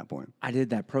soda at that point. I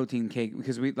did that protein cake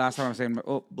because last time I was saying,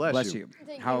 bless you.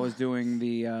 How I was doing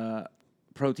the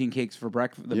protein cakes for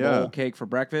breakfast, the bowl cake for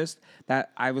breakfast.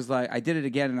 That I was like, I did it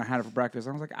again and I had it for breakfast.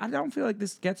 I was like, I don't feel like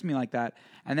this gets me like that.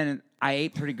 And then I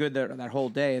ate pretty good that whole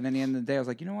day. And then at the end of the day, I was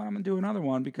like, you know what? I'm gonna do another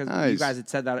one because you guys had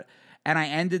said that. And I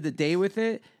ended the day with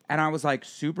it, and I was like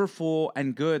super full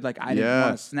and good. Like I didn't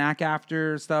want to snack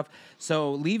after stuff.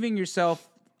 So leaving yourself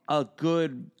a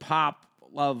good pop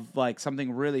of like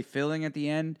something really filling at the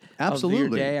end of your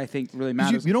day, I think really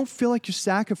matters. You don't feel like you're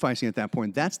sacrificing at that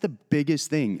point. That's the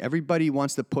biggest thing. Everybody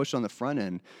wants to push on the front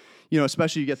end.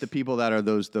 Especially you get the people that are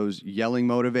those yelling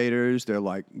motivators. They're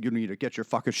like, you need to get your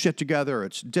fucking shit together.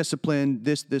 It's discipline,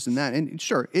 this, and that. And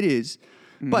sure, it is.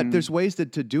 But there's ways to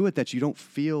do it that you don't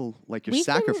feel like you're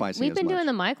sacrificing We've been as much. doing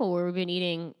the Michael where we've been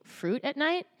eating fruit at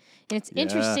night. And it's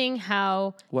interesting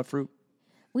how What fruit?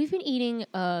 we've been eating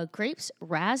grapes,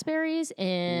 raspberries,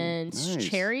 and nice.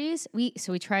 cherries. We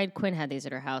tried, Quinn had these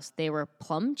at her house. They were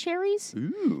plum cherries.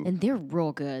 Ooh. And they're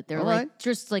real good. They're All like right.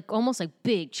 just like almost like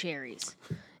big cherries.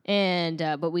 And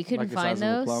but we couldn't Like the find size of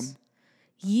a those. plum?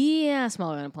 Yeah,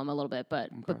 smaller than a plum a little bit,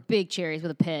 but big cherries with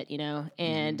a pit,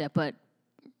 and but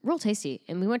real tasty.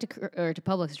 And we went to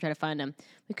Publix to try to find them.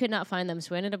 We could not find them,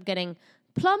 so we ended up getting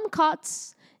plum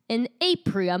cots and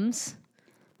apriums.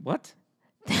 What?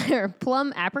 They're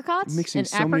plum apricots. Mixing and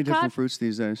so many different apricot fruits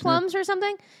these days. plums or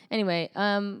something. Anyway,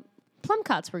 plum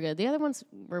cots were good. The other ones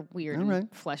were weird All right.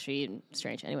 and fleshy and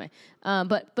strange. Anyway,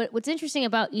 but what's interesting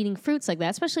about eating fruits like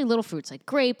that, especially little fruits like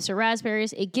grapes or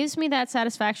raspberries, it gives me that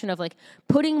satisfaction of like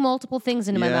putting multiple things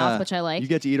into my mouth, which I like. You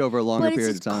get to eat over a longer but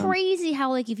period it's of time. crazy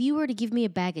how like if you were to give me a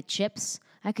bag of chips,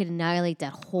 I could annihilate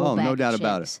that whole Oh, bag no of doubt chips.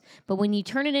 about it. But when you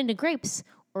turn it into grapes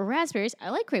or raspberries, I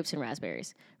like grapes and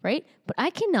raspberries, right? But I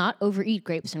cannot overeat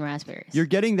grapes and raspberries. You're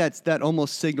getting that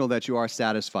almost signal that you are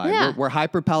satisfied. Yeah. Where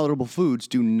hyper-palatable foods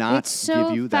do not It's so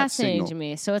give you that fascinating signal. to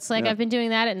me. So it's like I've been doing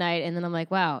that at night, and then I'm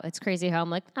like, wow, it's crazy how I'm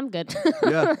like, I'm good.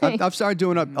 Yeah, I've started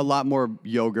doing a lot more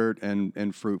yogurt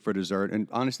and fruit for dessert. And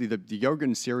honestly, the yogurt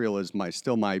and cereal is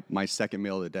still my second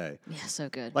meal of the day. Yeah, so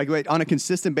good. Like, wait, on a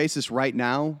consistent basis right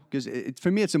now, because for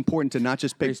me, it's important to not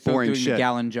just Are you pick still boring doing shit. the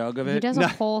gallon jug of it? He does a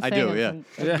whole I thing do, of,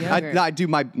 yeah. of yogurt. I do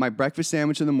my breakfast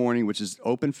sandwich in the morning, which is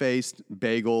open-faced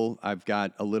bagel. I've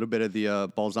got a little bit of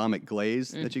the balsamic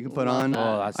glaze that you can put on.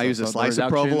 Oh, that's I use a so slice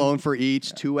of reduction. provolone for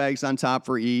each, 2 eggs on top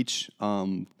for each,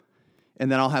 and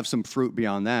then I'll have some fruit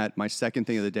beyond that. My second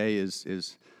thing of the day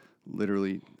is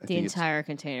literally The entire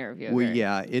container of yogurt. Well,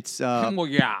 yeah, it's Well,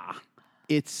 yeah.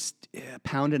 it's a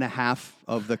pound and a half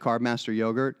of the Carb Master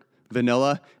yogurt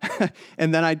vanilla,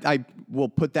 and then I will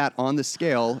put that on the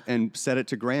scale and set it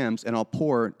to grams, and I'll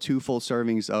pour 2 full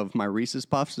servings of my Reese's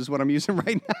Puffs is what I'm using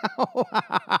right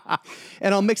now.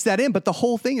 And I'll mix that in, but the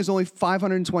whole thing is only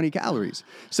 520 calories.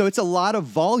 So it's a lot of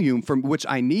volume from which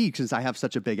I need because I have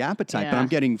such a big appetite, but Yeah. I'm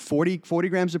getting 40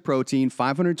 grams of protein,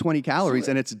 520 calories,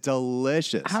 and it's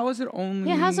delicious. How is it only?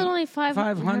 Yeah, how's it only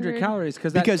 500 calories?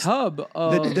 Because that tub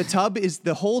of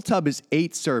the whole tub is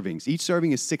 8 servings. Each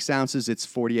serving is 6 ounces. It's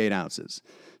 48 ounces.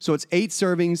 So it's 8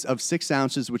 servings of 6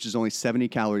 ounces, which is only 70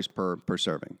 calories per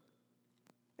serving.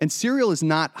 And cereal is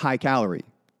not high calorie.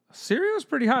 cereal's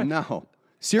pretty high. No.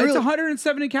 It's Cereal.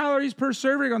 170 calories per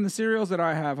serving on the cereals that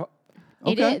I have.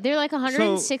 Okay. They're like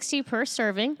 160 per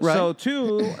serving. Right. So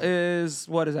 2 is,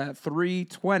 what is that?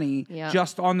 320 Yeah.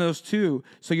 just on those 2.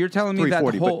 So you're telling me that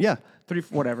the 340, but whole yeah. 3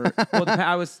 whatever. Well,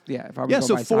 I was if I was Yeah, going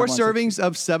so by 4 time, servings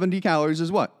of 70 calories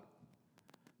is what?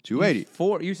 280.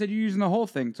 4. You said you're using the whole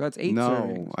thing, so that's 8 No,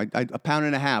 servings. a pound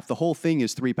and a half. The whole thing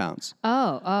is 3 pounds.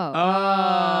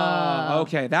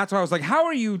 Okay, that's why I was like, how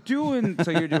are you doing?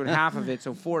 So you're doing half of it,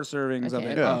 so 4 servings of Okay.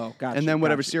 it. Yeah. Oh, gotcha. And then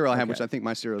whatever gotcha. cereal I have, Okay. which I think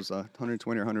my cereal is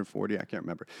 120 or 140, I can't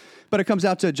remember. But it comes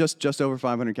out to just over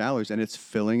 500 calories, and it's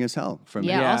filling as hell for me.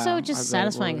 Yeah, Yeah, also I just bet it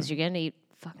satisfying would. because you're getting to eat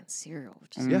fucking cereal,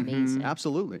 which is Yeah, amazing.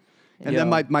 absolutely. And Yo.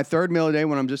 then my third meal a day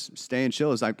when I'm just staying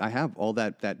chill is I have all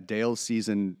that Dale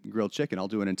seasoned grilled chicken. I'll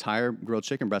do an entire grilled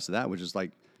chicken breast of that, which is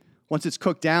like, once it's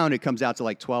cooked down, it comes out to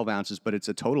like 12 ounces, but it's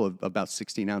a total of about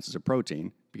 16 ounces of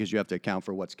protein because you have to account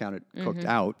for what's cooked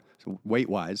out, so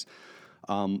weight-wise.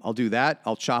 I'll do that.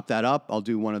 I'll chop that up. I'll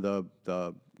do one of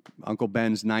the Uncle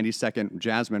Ben's 90-second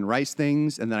jasmine rice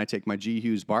things, and then I take my G.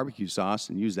 Hughes barbecue sauce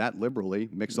and use that liberally,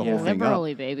 mix the whole thing up.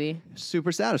 Liberally, baby.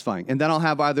 Super satisfying. And then I'll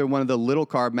have either one of the little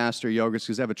Carb Master yogurts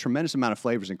because they have a tremendous amount of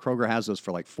flavors, and Kroger has those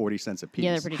for like 40 cents a piece.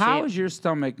 Yeah, they're pretty How cheap. is your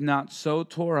stomach not so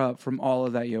tore up from all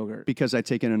of that yogurt? Because I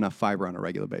take in enough fiber on a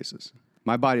regular basis.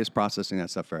 My body is processing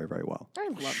that stuff very, very well. I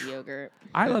love yogurt.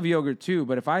 I love yogurt too,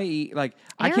 but if I eat I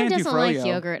Aaron can't do doesn't froyo. like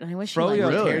yogurt, and I wish he Froyo liked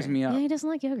Really? tears me up. Yeah, he doesn't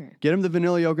like yogurt. Get him the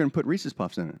vanilla yogurt and put Reese's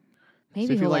Puffs in it.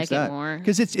 Maybe he'll like it more.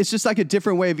 Because it's just like a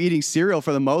different way of eating cereal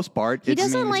for the most part. He It's-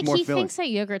 doesn't it's like. more He filling. thinks that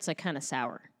yogurt's like kind of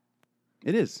sour.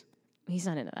 It is. He's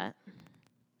not into that.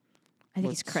 I think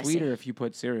Well, he's it's crusty. sweeter if you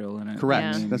put cereal in it.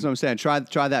 Correct. Yeah. That's what I'm saying. Try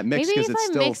that mix Maybe because if it's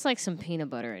I still mix like some peanut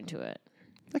butter into it.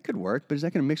 that could work. But is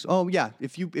that going to mix? Oh yeah.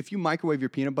 If you microwave your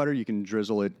peanut butter, you can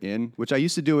drizzle it in, which I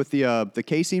used to do with the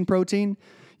casein protein.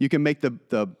 You can make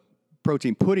the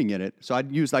protein pudding in it. So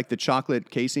I'd use like the chocolate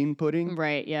casein pudding.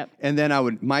 Right. Yep. And then I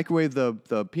would microwave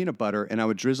the peanut butter, and I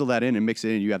would drizzle that in and mix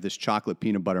it in. You have this chocolate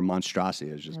peanut butter monstrosity.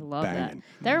 It's just I love banging.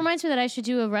 that. That reminds me that I should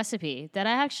do a recipe that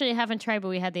I actually haven't tried, but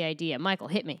we had the idea. Michael,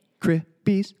 hit me.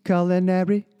 Crispy's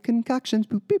culinary concoctions.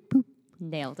 Boop, boop, boop.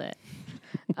 Nailed it.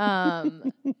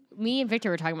 Me and Victor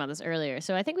were talking about this earlier.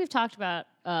 So I think we've talked about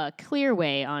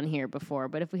Clearway on here before,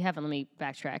 but if we haven't, let me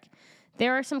backtrack.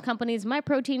 There are some companies. My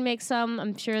Protein makes some.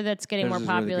 I'm sure that's getting Theirs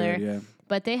more is really popular. good, yeah.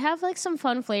 But they have like some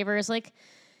fun flavors. Like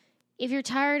if you're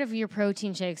tired of your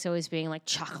protein shakes always being like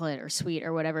chocolate or sweet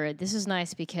or whatever, this is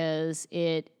nice because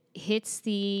it hits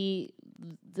the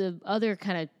other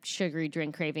kind of sugary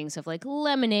drink cravings of like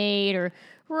lemonade or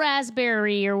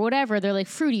raspberry or whatever. They're like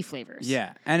fruity flavors.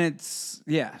 Yeah, and it's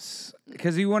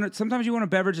because sometimes you want a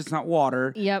beverage that's not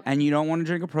water. Yep. And you don't want to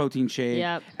drink a protein shake.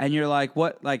 Yep. And you're like,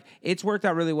 what? Like it's worked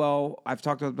out really well. I've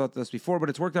talked about this before, but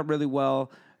it's worked out really well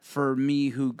for me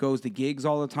who goes to gigs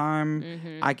all the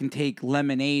time. I can take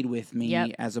lemonade with me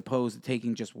Yep. as opposed to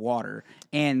taking just water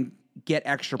and get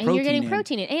extra And protein. you're getting in.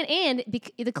 protein in. And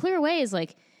the Clearway is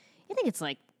like, I think it's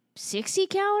like 60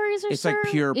 calories or so. It's like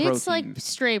pure It's like protein.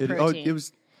 straight It protein.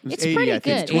 was It's 80, pretty I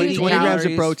think. good. 20, 80 20 grams of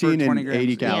calories protein for 20 and grams.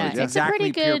 80 Yeah, calories. it's Yeah. a pretty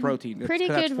exactly pure good- protein. That's- pretty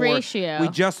that's good 4 ratio. We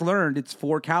just learned it's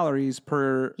 4 calories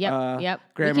per Yep. We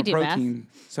gram could of do math. protein.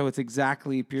 So it's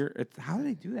exactly pure. How do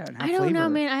they do that? And have I don't know, flavor?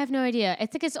 man. I have no idea. I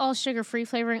think it's all sugar-free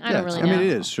flavoring. I Yeah, don't really I know. mean,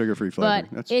 it is sugar-free flavor.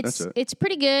 But That's it. it's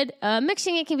pretty good.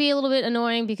 Mixing it can be a little bit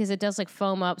annoying because it does like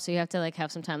foam up, so you have to like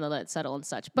have some time to let it settle and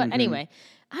such. But anyway,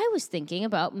 I was thinking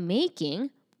about making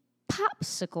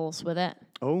popsicles with it.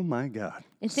 Oh my God.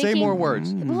 And Say thinking- more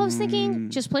words. Well, I was thinking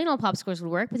just plain old popsicles would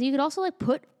work, but you could also like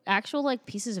put actual like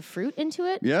pieces of fruit into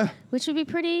it. Yeah. Which would be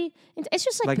pretty. It's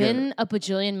just like Like been a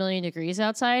bajillion million degrees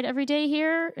outside every day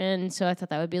here, and so I thought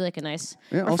that would be like a nice,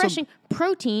 Yeah, also- refreshing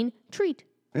protein treat.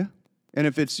 Yeah. And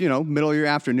if it's, middle of your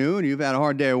afternoon, you've had a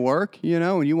hard day of work,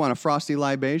 and you want a frosty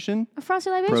libation, A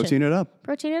frosted libation. protein it up.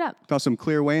 Protein it up. Toss some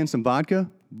clear whey and some vodka.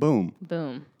 Boom.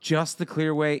 Boom. Just the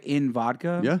clear way in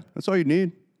vodka. Yeah, that's all you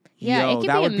need. Yeah, Yo, it could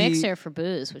that be a would be- mixer for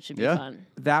booze, which would be Yeah. fun.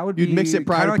 That would You'd be mix it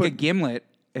prior kind to of like a put- gimlet.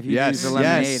 If you Yes, use the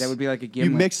lemonade, yes. that would be like a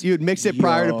gimlet. You'd mix it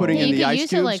prior to putting Yeah, in you the could ice use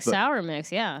cubes. it like but- sour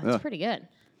mix. Yeah, it's pretty good.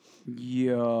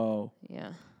 Yo, Yeah.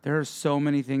 there are so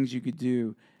many things you could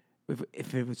do.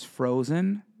 If it was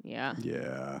frozen, Yeah.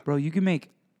 Yeah. bro, you can make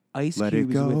ice Let it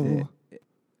cubes with go. it.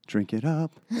 Drink it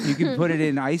up. You can put it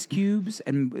in ice cubes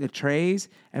and trays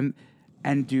and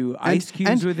do ice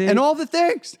cubes with it And all the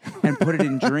things. and put it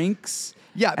in drinks.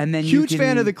 Yeah, and then huge you can,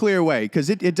 fan of the clear whey because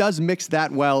it does mix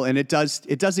that well, and it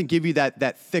doesn't give you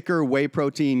that thicker whey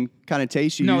protein kind of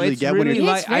taste you usually it's get really when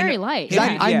you're. It's very light. 'Cause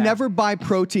Yeah. I never buy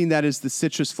protein that is the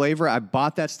citrus flavor. I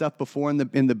bought that stuff before in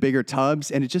the bigger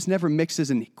tubs, and it just never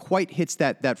mixes and quite hits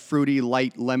that fruity,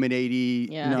 light,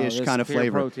 lemonade-y Yeah. No, ish this kind of clear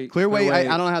flavor. protein- Clear whey, Clear whey-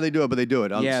 I don't know how they do it, but they do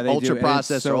it. Yeah, It's they do ultra it, and it's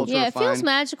processed so- or ultra Yeah, it refined. feels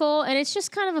magical, and it's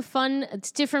just kind of a fun.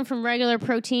 It's different from regular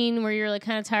protein, where you're like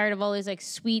kind of tired of all these like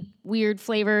sweet, weird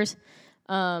flavors.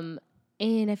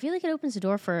 And I feel like it opens the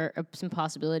door for some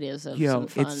possibilities of Yo, some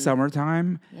fun. it's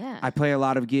summertime. Yeah. I play a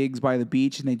lot of gigs by the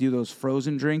beach, and they do those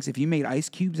frozen drinks. If you made ice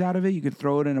cubes out of it, you could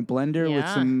throw it in a blender with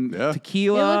Yeah. some Yeah.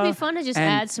 tequila. It would be fun to just and-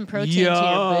 add some protein to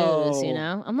your booze, you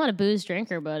know? I'm not a booze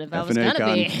drinker, but if I was F&A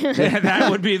gonna be, Yeah,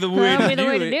 that would be the way, that would to, be the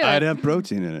way to do it. I'd have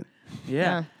protein in it.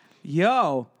 Yeah.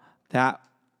 Yo, that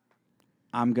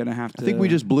I'm gonna have to. I think we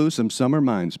just blew some summer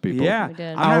minds, people. Yeah, We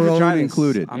did. I'm gonna have Our to try own this.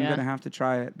 included. I'm Yeah. gonna have to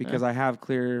try it because I have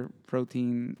clear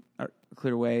protein, or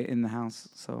clear whey in the house.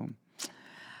 So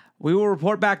we will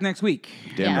report back next week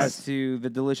Damn right. as to the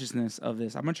deliciousness of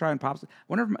this. I'm gonna try and pop. I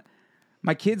wonder if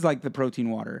my kids like the protein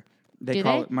water. They Do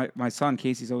call they? it. My son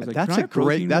Casey's always like, That's "Can I a have protein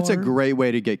great. That's a water?" great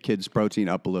way to get kids' protein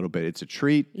up a little bit. It's a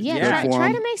treat. Yeah, Good Yeah. for try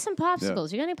 'em. to make some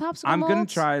popsicles. You got any popsicle I'm gonna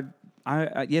molds? try.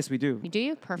 Yes, we do. Do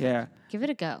you? Perfect. Yeah. Give it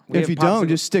a go. We If have you don't, popsicle-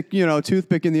 just stick a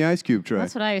toothpick in the ice cube tray.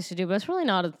 That's what I used to do, but it's really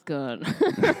not as good.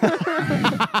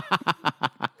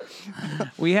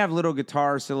 We have little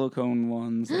guitar silicone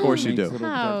ones. Of course you do.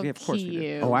 How Yeah, of course we do.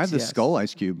 cute. Oh, I have the Yes. skull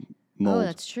ice cube mold. Oh,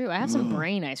 that's true. I have some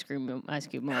brain ice cube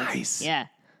molds. Nice. Yeah.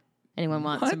 Anyone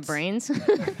want some What? brains?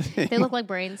 They look like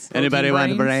brains. Anybody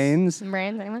want brains? Some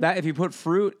brains? Anyone? That if you put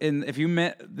fruit in, if you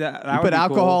met that, You put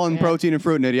alcohol and Yeah. protein and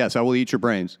fruit in it. Yes, I will eat your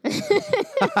brains.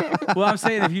 Well, I'm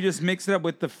saying if you just mix it up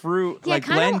with the fruit, Yeah, like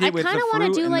blend it with the I kind of fruit.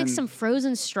 want to do and like then- some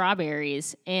frozen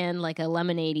strawberries and like a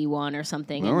lemonade-y one or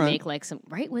something, and All right. make like some.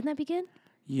 Right? Wouldn't that be good?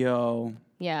 Yo,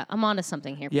 Yeah, I'm onto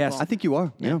something here. Yes. people. I think you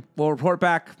are. Yeah. we'll report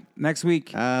back next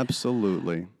week,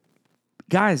 Absolutely.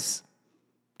 guys.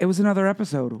 It was another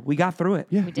episode. We got through it.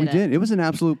 Yeah, We did it. did. It was an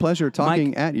absolute pleasure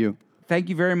talking at you. Thank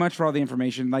you very much for all the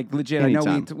information. Like legit, I know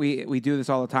Anytime. we do this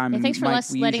all the time. Yeah, and thanks for Mike,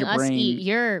 we use letting your us brain. eat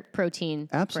your protein.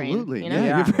 Absolutely. Brain, you know?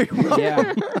 Yeah. You're very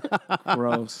welcome. Yeah.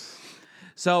 Gross.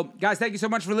 So, guys, thank you so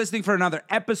much for listening for another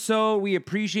episode. We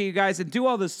appreciate you guys, and do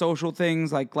all the social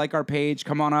things like our page.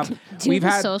 Come on up. Do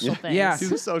the social things. Yeah. Do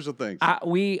the social things.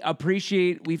 We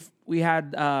appreciate. We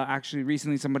had actually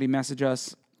recently somebody message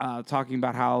us talking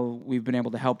about how we've been able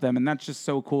to help them, and that's just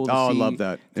so cool to Oh, I see. love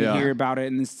that. To Yeah. hear about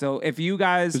it, and so if you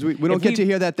guys, 'Cause we don't if get to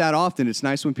hear that often. It's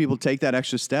nice when people take that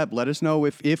extra step. Let us know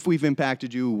if we've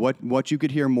impacted you, what you could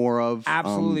hear more of.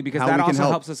 absolutely, because how that we can also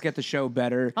help. helps us get the show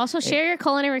better. Also, share your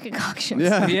culinary concoctions.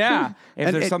 Yeah. Yeah,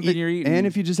 if there's something you're eating, And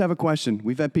if you just have a question,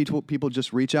 we've had people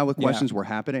just reach out with questions. We're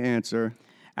happy to answer.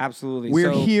 absolutely,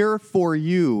 We're So, here for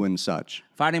you and such.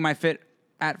 Finding My Fit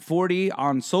at 40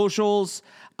 on socials.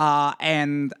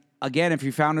 And again, if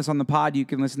you found us on the pod, you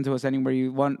can listen to us anywhere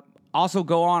you want. Also,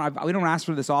 go on. We don't ask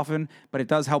for this often, but it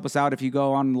does help us out if you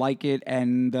go on, like it,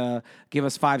 and give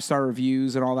us 5-star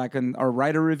reviews and all that, or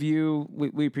write a review.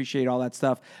 We appreciate all that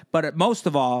stuff. But most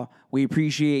of all, we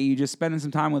appreciate you just spending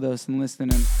some time with us and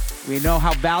listening. And we know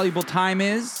how valuable time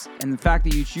is, and the fact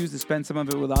that you choose to spend some of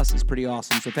it with us is pretty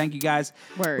awesome. So thank you, guys.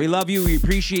 Word. We love you. We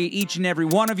appreciate each and every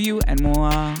one of you, and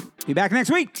we'll be back next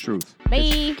week. Truth.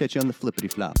 Bye. Catch you on the flippity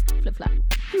flop. Flip flop.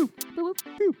 Boop,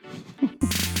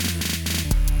 boop.